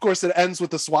of course it ends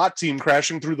with the SWAT team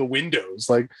crashing through the windows.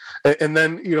 And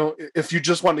then if you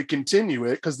just want to continue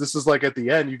it, because this is at the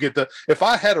end, you get the "if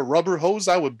I had a rubber hose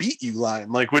I would beat you" line,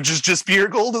 which is just pure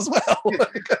gold as well.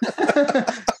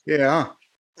 Yeah.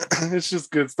 It's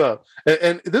just good stuff.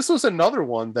 And this was another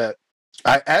one that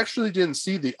I actually didn't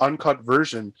see the uncut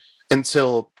version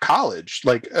until college.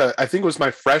 I think it was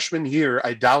my freshman year.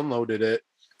 I downloaded it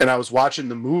and I was watching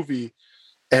the movie,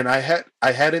 and I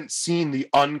hadn't seen the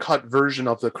uncut version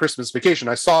of the Christmas Vacation.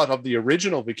 I saw it of the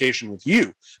original Vacation with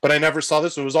you, but I never saw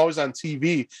this. It was always on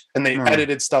TV and they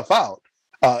edited stuff out.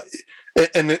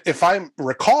 And if I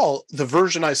recall, the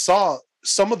version I saw,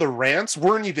 some of the rants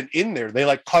weren't even in there. They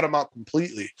cut them out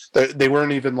completely. They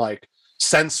weren't even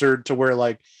censored to where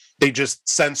they just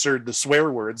censored the swear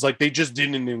words. They just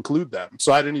didn't include them.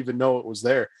 So I didn't even know it was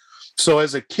there. So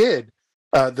as a kid,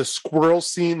 the squirrel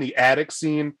scene, the attic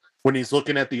scene, when he's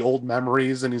looking at the old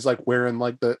memories and he's wearing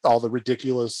all the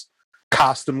ridiculous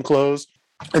costume clothes,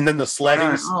 and then the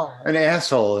sledding. An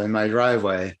asshole in my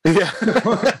driveway. Yeah.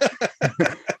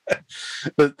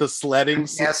 the sledding.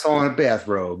 Asshole in a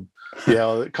bathrobe.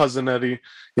 Yeah, Cousin Eddie,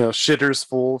 shitter's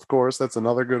full, of course. That's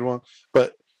another good one.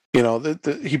 But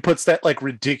he puts that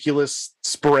ridiculous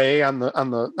spray on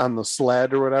the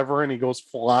sled or whatever, and he goes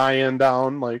flying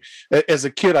down. As a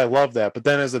kid, I love that. But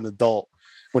then as an adult,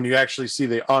 when you actually see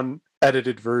the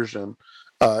unedited version,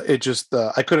 it just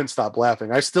I couldn't stop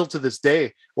laughing. I still to this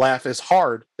day laugh as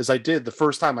hard as I did the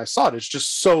first time I saw it. It's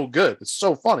just so good. It's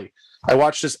so funny. I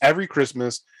watch this every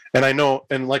Christmas, and I know,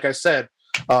 and like I said,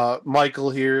 Michael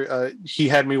here, he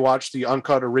had me watch the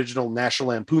uncut original National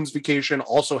Lampoon's Vacation.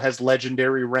 Also has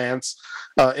legendary rants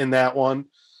in that one,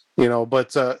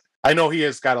 But I know he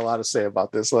has got a lot to say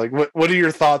about this. Like, what are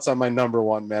your thoughts on my number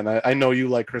one, man? I know you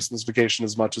like Christmas Vacation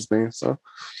as much as me, so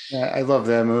yeah, I love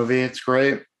that movie. It's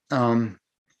great.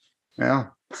 Yeah.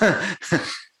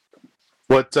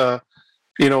 What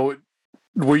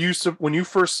were you when you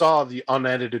first saw the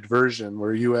unedited version?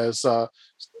 Were you as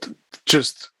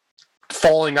just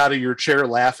falling out of your chair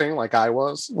laughing like I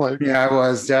was? Like, yeah, I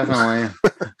was definitely.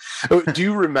 Do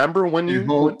you remember when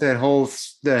that whole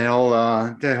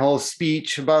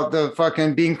speech about the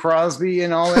fucking Bing Crosby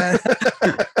and all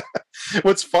that?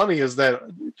 What's funny is that,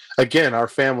 again, our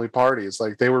family parties,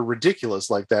 like, they were ridiculous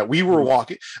like that. We were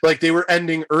walking, like, they were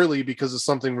ending early because of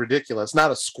something ridiculous, not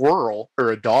a squirrel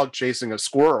or a dog chasing a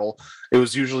squirrel. It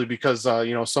was usually because,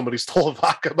 somebody stole a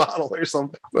vodka bottle or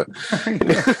something. But,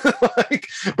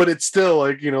 but it's still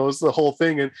like, it's the whole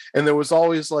thing. And there was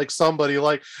always like somebody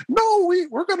like, no,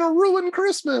 we're going to ruin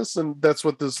Christmas. And that's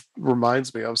what this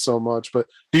reminds me of so much. But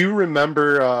do you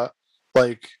remember,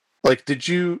 did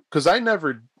you, because I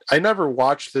never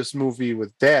watched this movie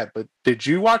with Dad, but did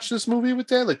you watch this movie with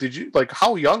Dad? Like,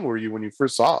 how young were you when you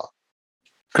first saw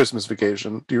Christmas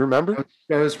Vacation? Do you remember?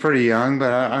 I was pretty young,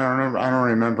 but I don't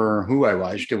remember who I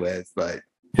watched it with, but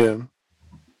yeah.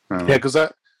 Because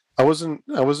I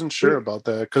wasn't sure about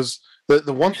that, because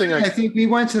the one thing I think we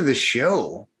went to the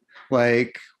show.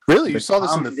 Like, really, you saw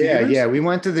this in the theater? Yeah, we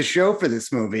went to the show for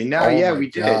this movie. No, we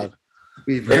did.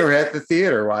 We were at the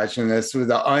theater watching this with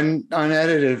the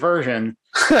unedited version.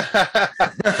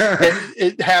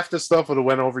 Half the stuff would have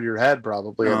went over your head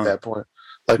probably at that point.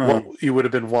 Like, what you would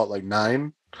have been, like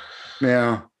 9?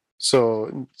 Yeah.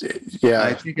 So yeah,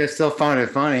 I think I still found it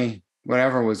funny,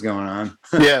 whatever was going on.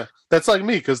 Yeah, that's like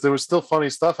me, because there was still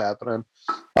funny stuff happening.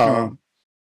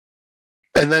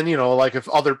 And then, like, if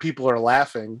other people are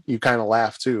laughing, you kind of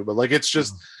laugh too. But like, it's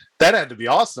just that had to be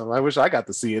awesome. I wish I got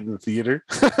to see it in the theater.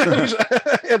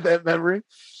 I had that memory.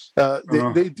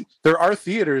 There are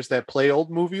theaters that play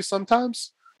old movies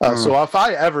sometimes. So if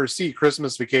I ever see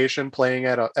Christmas Vacation playing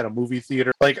at a movie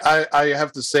theater, like, I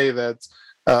have to say that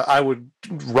I would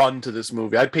run to this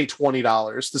movie. I'd pay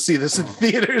 $20 to see this in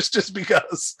theaters, just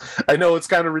because I know it's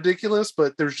kind of ridiculous,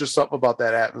 but there's just something about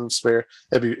that atmosphere.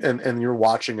 And you're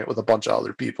watching it with a bunch of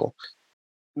other people.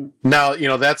 Now,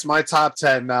 that's my top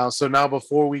 10 now. So now,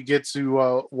 before we get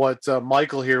to what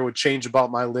Michael here would change about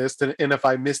my list, and if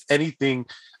I missed anything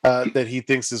that he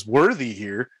thinks is worthy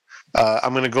here,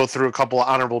 I'm going to go through a couple of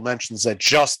honorable mentions that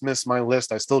just missed my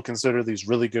list. I still consider these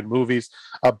really good movies.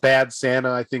 Bad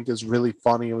Santa, I think, is really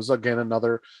funny. It was, again,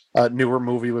 another newer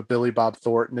movie with Billy Bob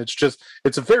Thornton.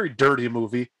 It's a very dirty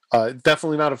movie.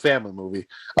 Definitely not a family movie.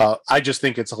 I just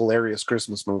think it's a hilarious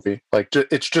Christmas movie. Like,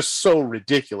 it's just so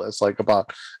ridiculous. Like,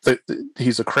 about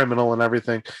he's a criminal and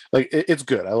everything. Like, it's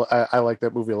good. I like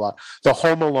that movie a lot. The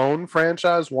Home Alone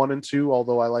franchise, 1 and 2,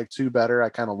 although I like 2 better, I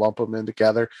kind of lump them in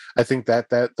together. I think that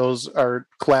those are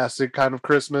classic kind of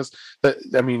Christmas.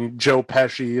 Joe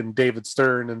Pesci and David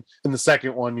Stern, and in the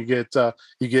second one you get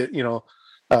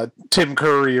Tim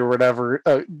Curry or whatever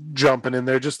jumping in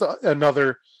there. Just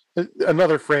another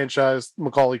franchise,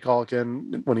 Macaulay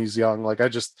Culkin when he's young. Like,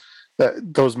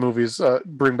 those movies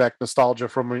bring back nostalgia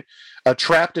from me.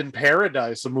 Trapped in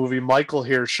Paradise, a movie Michael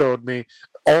here showed me.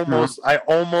 I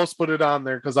almost put it on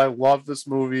there because I love this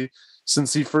movie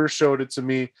since he first showed it to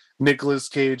me. Nicolas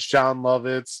Cage, John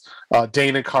Lovitz,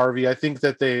 Dana Carvey. I think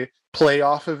that they play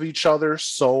off of each other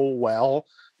so well.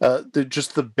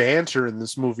 The banter in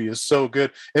this movie is so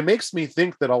good. It makes me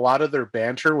think that a lot of their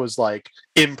banter was like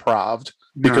improv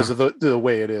because of the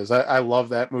way it is. I love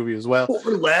that movie as well.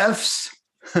 4 laughs.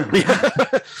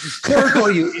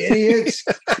 Circle, you idiots.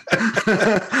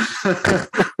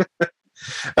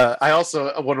 I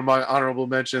also, one of my honorable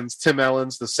mentions, Tim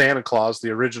Allen's The Santa Claus, the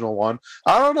original one.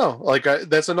 I don't know, like,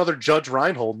 that's another Judge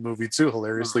Reinhold movie too.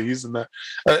 Hilariously, he's in that.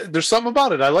 There's something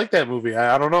about it. I like that movie.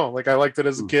 I don't know, like, I liked it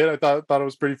as a kid. I thought it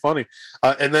was pretty funny.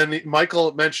 And then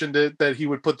Michael mentioned it that he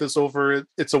would put this over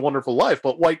It's a Wonderful Life,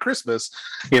 but White Christmas.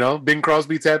 Bing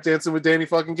Crosby tap dancing with Danny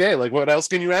fucking Kaye. Like, what else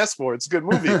can you ask for? It's a good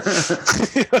movie.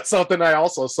 That's something I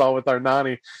also saw with our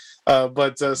Nani.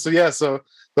 Those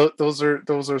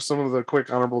are some of the quick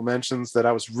honorable mentions that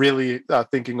I was really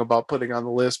thinking about putting on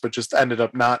the list, but just ended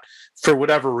up not for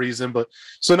whatever reason. But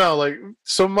so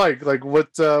Mike, like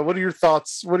what are your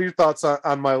thoughts? What are your thoughts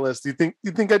on my list? Do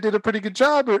you think I did a pretty good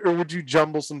job, or would you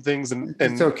jumble some things and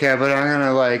It's okay, but I'm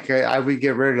gonna I would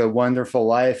get rid of Wonderful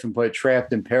Life and put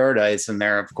Trapped in Paradise in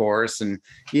there, of course, and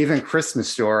even Christmas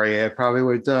Story. I probably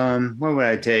would. What would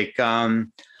I take?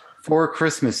 Four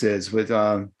Christmases with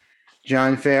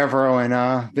Jon Favreau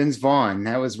and Vince Vaughn.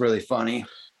 That was really funny.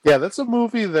 Yeah, that's a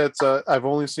movie that I've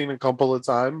only seen a couple of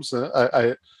times.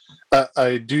 I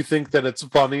do think that it's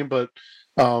funny, but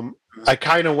I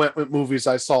kind of went with movies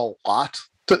I saw a lot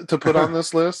to put on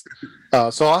this list.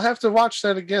 So I'll have to watch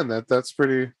that again. That's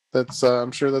pretty.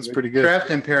 I'm sure that's pretty good.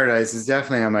 Trapped in Paradise is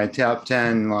definitely on my top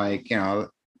 10. Like,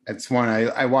 it's one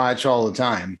I watch all the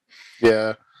time.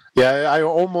 Yeah, I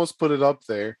almost put it up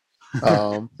there.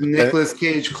 Nicolas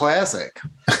Cage classic.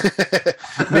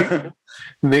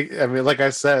 Nick, I mean, like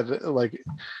I said, like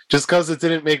just because it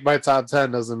didn't make my top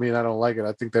 10 doesn't mean I don't like it.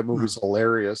 I think that movie's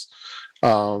hilarious.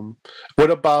 What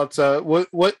about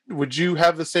what would you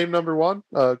have the same number one?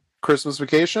 Christmas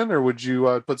Vacation, or would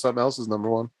you put something else as number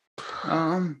one?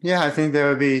 Yeah, I think that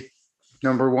would be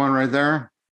number one right there.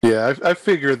 Yeah, I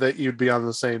figured that you'd be on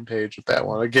the same page with that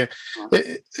one. Again,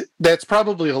 that's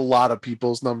probably a lot of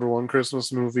people's number one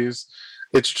Christmas movies.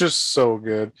 It's just so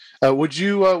good. Would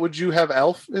you have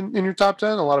Elf in your top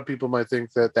 10? A lot of people might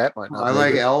think that might not. I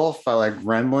like Elf. I like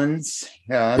Gremlins.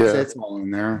 Yeah, it's all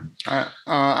in there.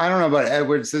 I don't know about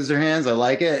Edward Scissorhands. I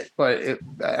like it, but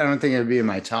I don't think it'd be in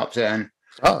my top 10.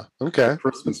 Oh, okay.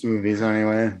 Christmas movies,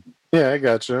 anyway. Yeah, I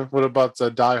gotcha. What about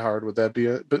Die Hard? Would that be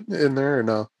in there or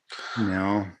no?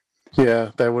 No.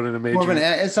 Yeah, that wouldn't have made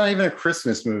it's not even a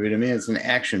Christmas movie to me. It's an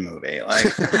action movie.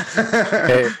 Like,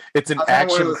 hey, it's an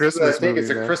action Christmas movie. I think it's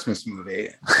a Christmas movie.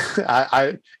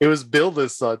 It was billed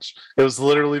as such. It was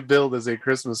literally billed as a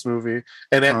Christmas movie.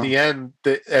 And at the end,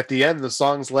 the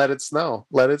song's "Let It Snow."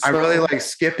 Let it snow. I really like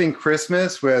Skipping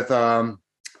Christmas with Tim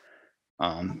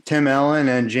Allen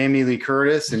and Jamie Lee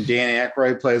Curtis, and Dan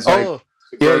Aykroyd plays like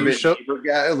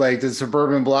the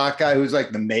suburban block guy who's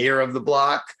like the mayor of the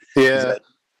block. Yeah.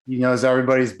 He knows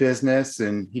everybody's business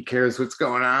and he cares what's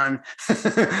going on.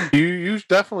 you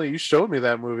showed me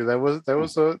that movie.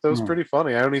 That was pretty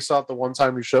funny. I only saw it the one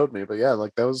time you showed me, but yeah,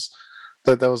 like that was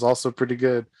also pretty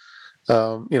good.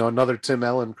 Another Tim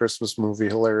Allen Christmas movie,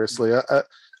 hilariously.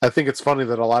 I think it's funny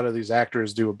that a lot of these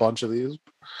actors do a bunch of these.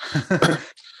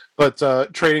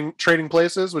 But Trading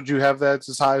Places, would you have that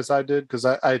as high as I did? Because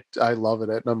I love it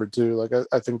at number 2. Like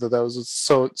I think that was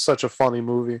such a funny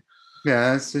movie.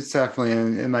 Yeah, it's definitely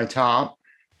in my top.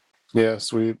 Yeah,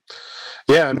 sweet.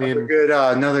 Yeah,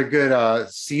 another good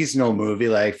seasonal movie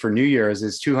like for New Year's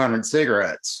is 200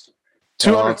 Cigarettes.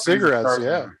 200 Cigarettes,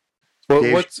 yeah.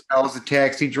 Dave Chappelle's a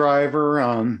taxi driver.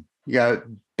 You got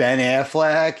Ben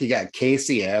Affleck. You got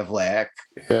Casey Affleck.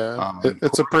 Yeah,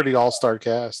 it's a pretty all-star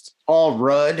cast. Paul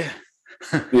Rudd.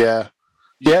 Yeah,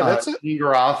 that's it.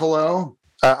 Garofalo.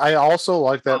 I also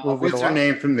like that movie. What's her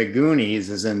name from The Goonies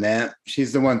is in that.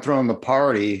 She's the one throwing the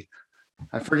party.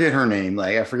 I forget her name.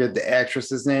 Like I forget the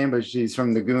actress's name, but she's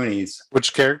from The Goonies.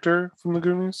 Which character from The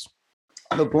Goonies?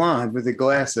 The blonde with the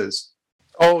glasses.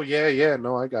 Oh yeah.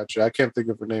 No, I got you. I can't think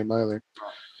of her name either.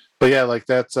 But yeah, like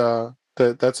that's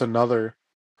another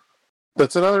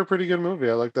pretty good movie.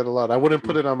 I like that a lot. I wouldn't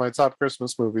put it on my top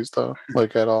Christmas movies though,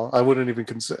 like at all. I wouldn't even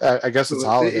consider. I guess it's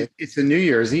holiday. It's a New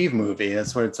Year's Eve movie.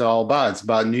 That's what it's all about. It's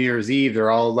about New Year's Eve. They're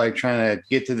all like trying to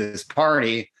get to this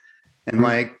party, and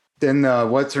like then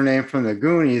what's her name from The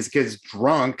Goonies gets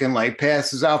drunk and like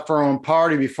passes out for her own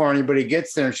party before anybody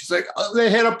gets there. And she's like, "Oh, they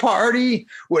had a party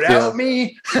without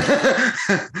me."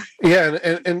 Yeah,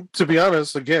 and to be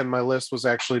honest, again, my list was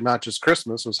actually not just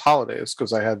Christmas; it was holidays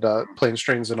because I had Planes,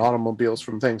 Trains, and Automobiles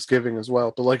from Thanksgiving as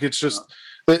well. But like, it's just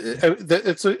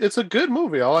it's a good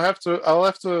movie. I'll have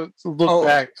to look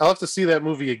back. I'll have to see that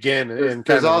movie again.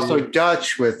 There's also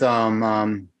Dutch with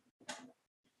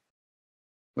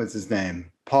what's his name?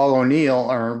 Paul O'Neill,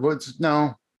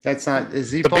 that's not.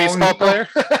 Is he the Paul baseball O'Neill? Player?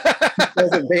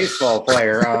 He's a baseball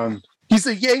player. He's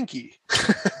a Yankee.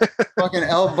 Fucking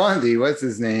Al Bundy. What's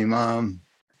his name?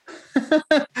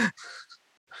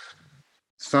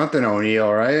 Something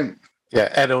O'Neill, right? Yeah,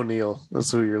 Ed O'Neill.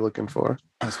 That's who you're looking for.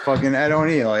 That's fucking Ed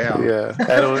O'Neill. Yeah. Yeah,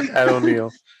 Ed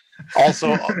O'Neill.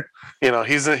 Also,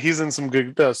 he's in some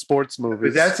good sports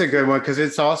movies. But that's a good one because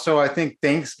it's also, I think,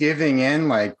 Thanksgiving and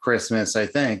like Christmas, I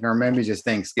think, or maybe just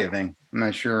Thanksgiving. I'm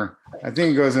not sure. I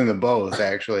think it goes into both,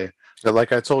 actually.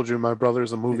 Like I told you, my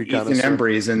brother's a movie connoisseur. Ethan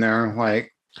Embry's in there,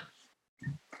 like.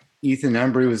 Ethan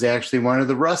Embry was actually one of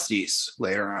the Rusties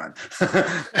later on.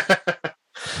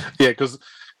 Yeah, because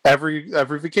every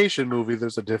vacation movie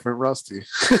there's a different Rusty.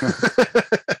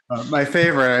 My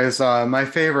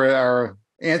favorite are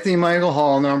Anthony Michael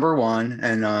Hall #1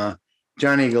 and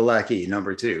Johnny Galecki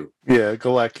 #2. Yeah,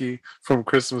 Galecki from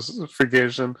Christmas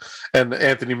Vacation and the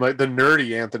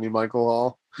nerdy Anthony Michael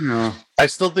Hall. No. I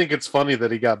still think it's funny that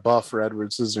he got buff for Edward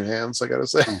Scissorhands. I gotta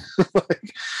say,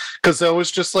 because I was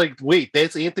just like, wait,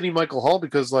 that's Anthony Michael Hall,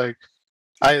 because like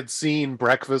I had seen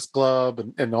Breakfast Club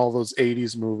and all those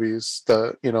 '80s movies,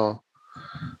 the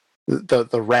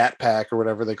Rat Pack or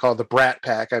whatever they call it, the Brat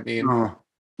Pack. I mean,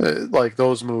 like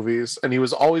those movies, and he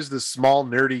was always this small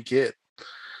nerdy kid,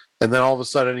 and then all of a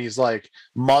sudden he's like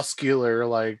muscular,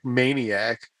 like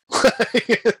maniac.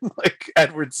 Like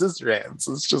Edward Scissorhands.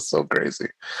 It's just so crazy.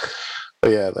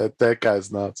 But yeah, that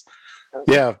guy's nuts.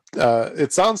 Yeah,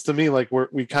 it sounds to me like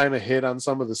we kind of hit on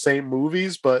some of the same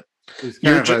movies, but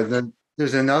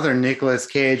there's another Nicolas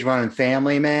Cage one,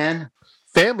 Family Man.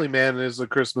 Family Man is a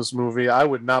Christmas movie. I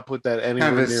would not put that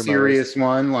anywhere kind of a near serious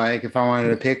one. Like if I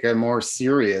wanted to pick a more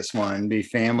serious one, be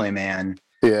Family Man.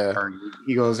 Yeah, or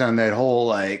he goes on that whole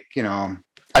like I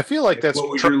feel like that's what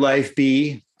would your life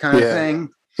be kind of thing.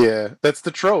 Yeah, that's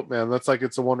the trope, man. That's like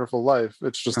It's a Wonderful Life.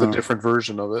 It's just a different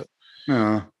version of it.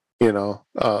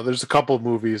 There's a couple of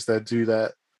movies that do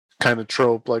that kind of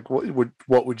trope. Like,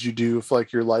 what would you do if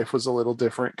like your life was a little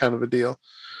different, kind of a deal.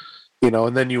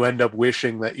 And then you end up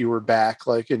wishing that you were back,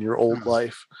 like in your old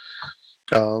life.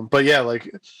 But yeah,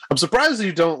 like I'm surprised that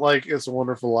you don't like It's a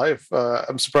Wonderful Life.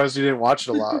 I'm surprised you didn't watch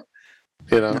it a lot.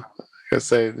 I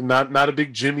say not a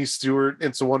big Jimmy Stewart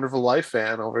It's a Wonderful Life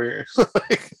fan over here.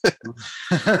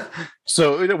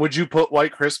 So would you put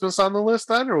White Christmas on the list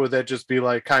then, or would that just be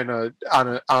like kind of on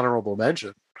an honorable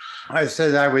mention? I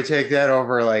said I would take that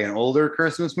over like an older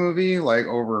Christmas movie, like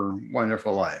over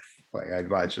Wonderful Life. Like I'd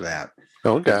watch that.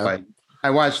 Okay. Like, I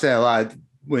watched that a lot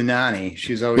with Nani.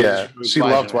 She's always she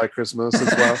loved White Christmas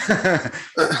as well.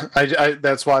 I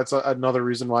that's why it's another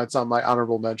reason why it's on my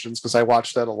honorable mentions, because I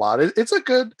watched that a lot. It's a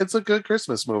good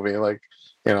Christmas movie. Like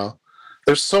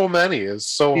there's so many. It's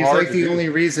so He's hard. Like the only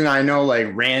reason I know like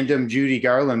random Judy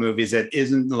Garland movies that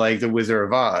isn't like The Wizard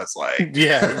of Oz. Like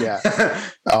yeah.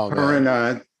 Oh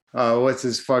man. Or in what's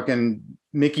his fucking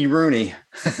Mickey Rooney.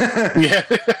 Yeah.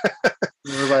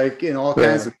 We're like in all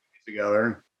kinds of movies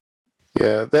together.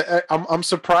 Yeah, I'm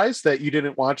surprised that you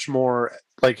didn't watch more.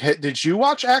 Like, did you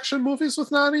watch action movies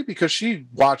with Nani? Because she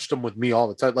watched them with me all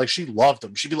the time. Like, she loved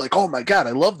them. She'd be like, "Oh my god,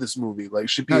 I love this movie!" Like,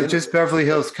 she'd be just Beverly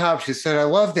Hills Cop. She said, "I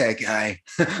love that guy."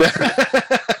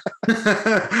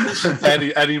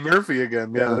 Eddie Murphy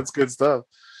again. Yeah, that's good stuff.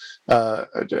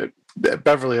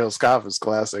 Beverly Hills Cop is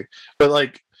classic. But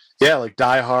like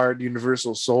Die Hard,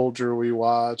 Universal Soldier, we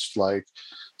watched like.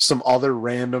 Some other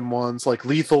random ones like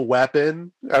Lethal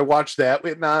Weapon. I watched that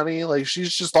with Nani. Like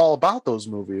she's just all about those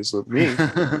movies with me.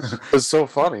 It's so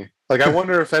funny. Like I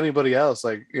wonder if anybody else,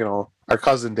 like our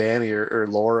cousin Danny or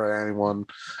Laura, or anyone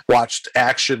watched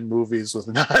action movies with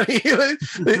Nani.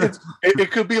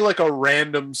 It could be like a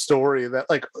random story that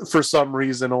like for some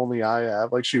reason only I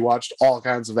have. Like she watched all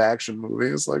kinds of action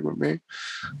movies like with me,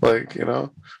 like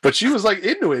But she was like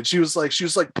into it. She was like you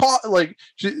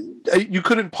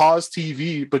couldn't pause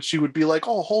TV, but she would be like,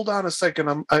 "Oh, hold on a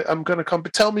second, I'm gonna come.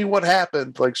 Tell me what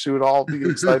happened." Like she would all be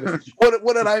excited.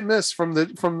 What did I miss from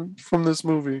this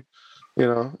movie?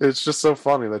 It's just so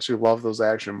funny that you love those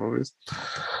action movies.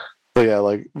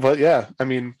 But yeah, I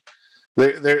mean,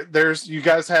 there's you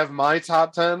guys have my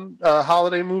top 10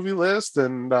 holiday movie list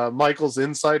and Michael's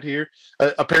inside here.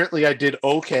 Apparently, I did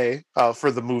okay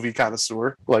for the movie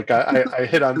connoisseur. Like I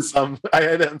hit on some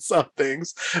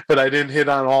things, but I didn't hit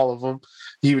on all of them.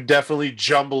 He would definitely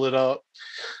jumble it up.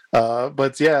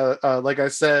 But yeah, like I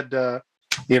said,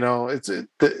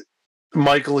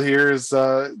 Michael here is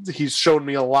he's shown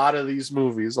me a lot of these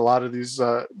movies, a lot of these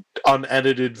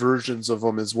unedited versions of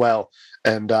them as well,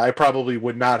 and I probably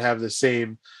would not have the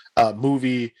same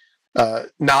movie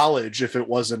knowledge if it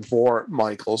wasn't for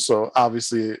Michael. So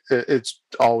obviously it's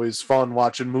always fun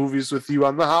watching movies with you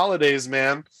on the holidays,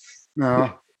 man.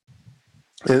 No.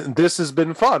 This has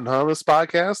been fun, huh? This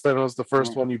podcast. I know it's the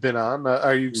first one you've been on.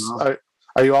 Are you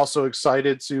also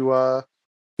excited to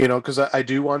because I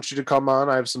do want you to come on.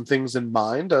 I have some things in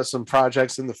mind, some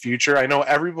projects in the future. I know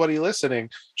everybody listening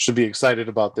should be excited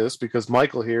about this because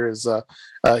Michael here is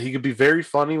he could be very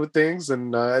funny with things,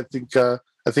 and I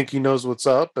think he knows what's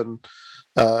up, and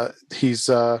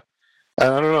he's I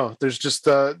don't know. There's just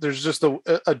a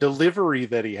delivery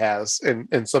that he has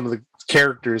in some of the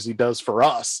characters he does for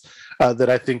us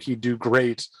that I think he'd do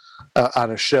great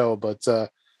on a show. But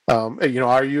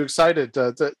Are you excited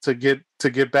to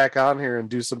get back on here and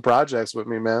do some projects with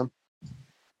me, man?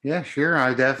 Yeah, sure.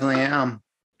 I definitely am.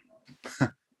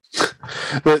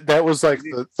 That was like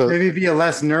the maybe be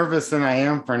less nervous than I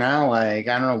am for now. Like,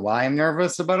 I don't know why I'm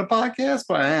nervous about a podcast,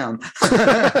 but I am.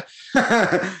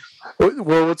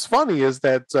 Well, what's funny is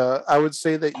that I would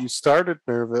say that you started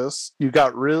nervous, you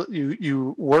got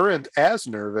you weren't as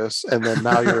nervous, and then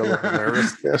now you're a little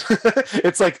nervous again.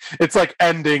 it's like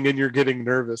ending and you're getting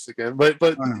nervous again. But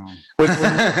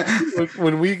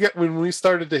when we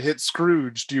started to hit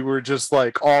Scrooged, you were just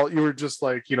like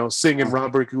singing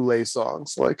Robert Goulet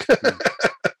songs, like.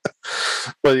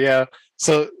 But yeah,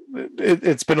 so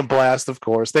it's been a blast, of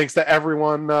course. Thanks to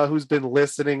everyone who's been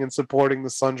listening and supporting the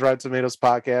Sun-Dried Tomatoes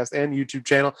podcast and YouTube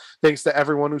channel. Thanks to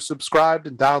everyone who subscribed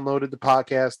and downloaded the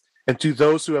podcast. And to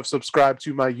those who have subscribed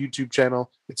to my YouTube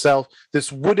channel itself.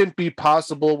 This wouldn't be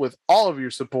possible with all of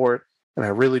your support, and I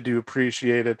really do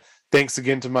appreciate it. Thanks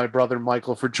again to my brother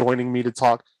Michael for joining me to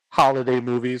talk holiday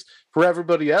movies. For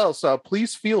everybody else,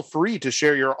 please feel free to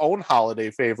share your own holiday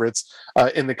favorites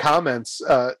in the comments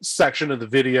section of the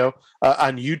video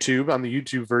on YouTube, on the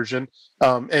YouTube version.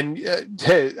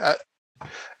 Hey,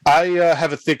 I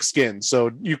have a thick skin,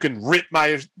 so you can rip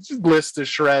my list to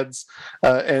shreds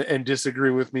and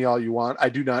disagree with me all you want. I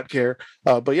do not care.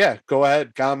 But yeah, go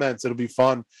ahead, comments. It'll be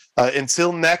fun.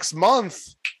 Until next month,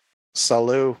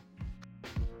 salut.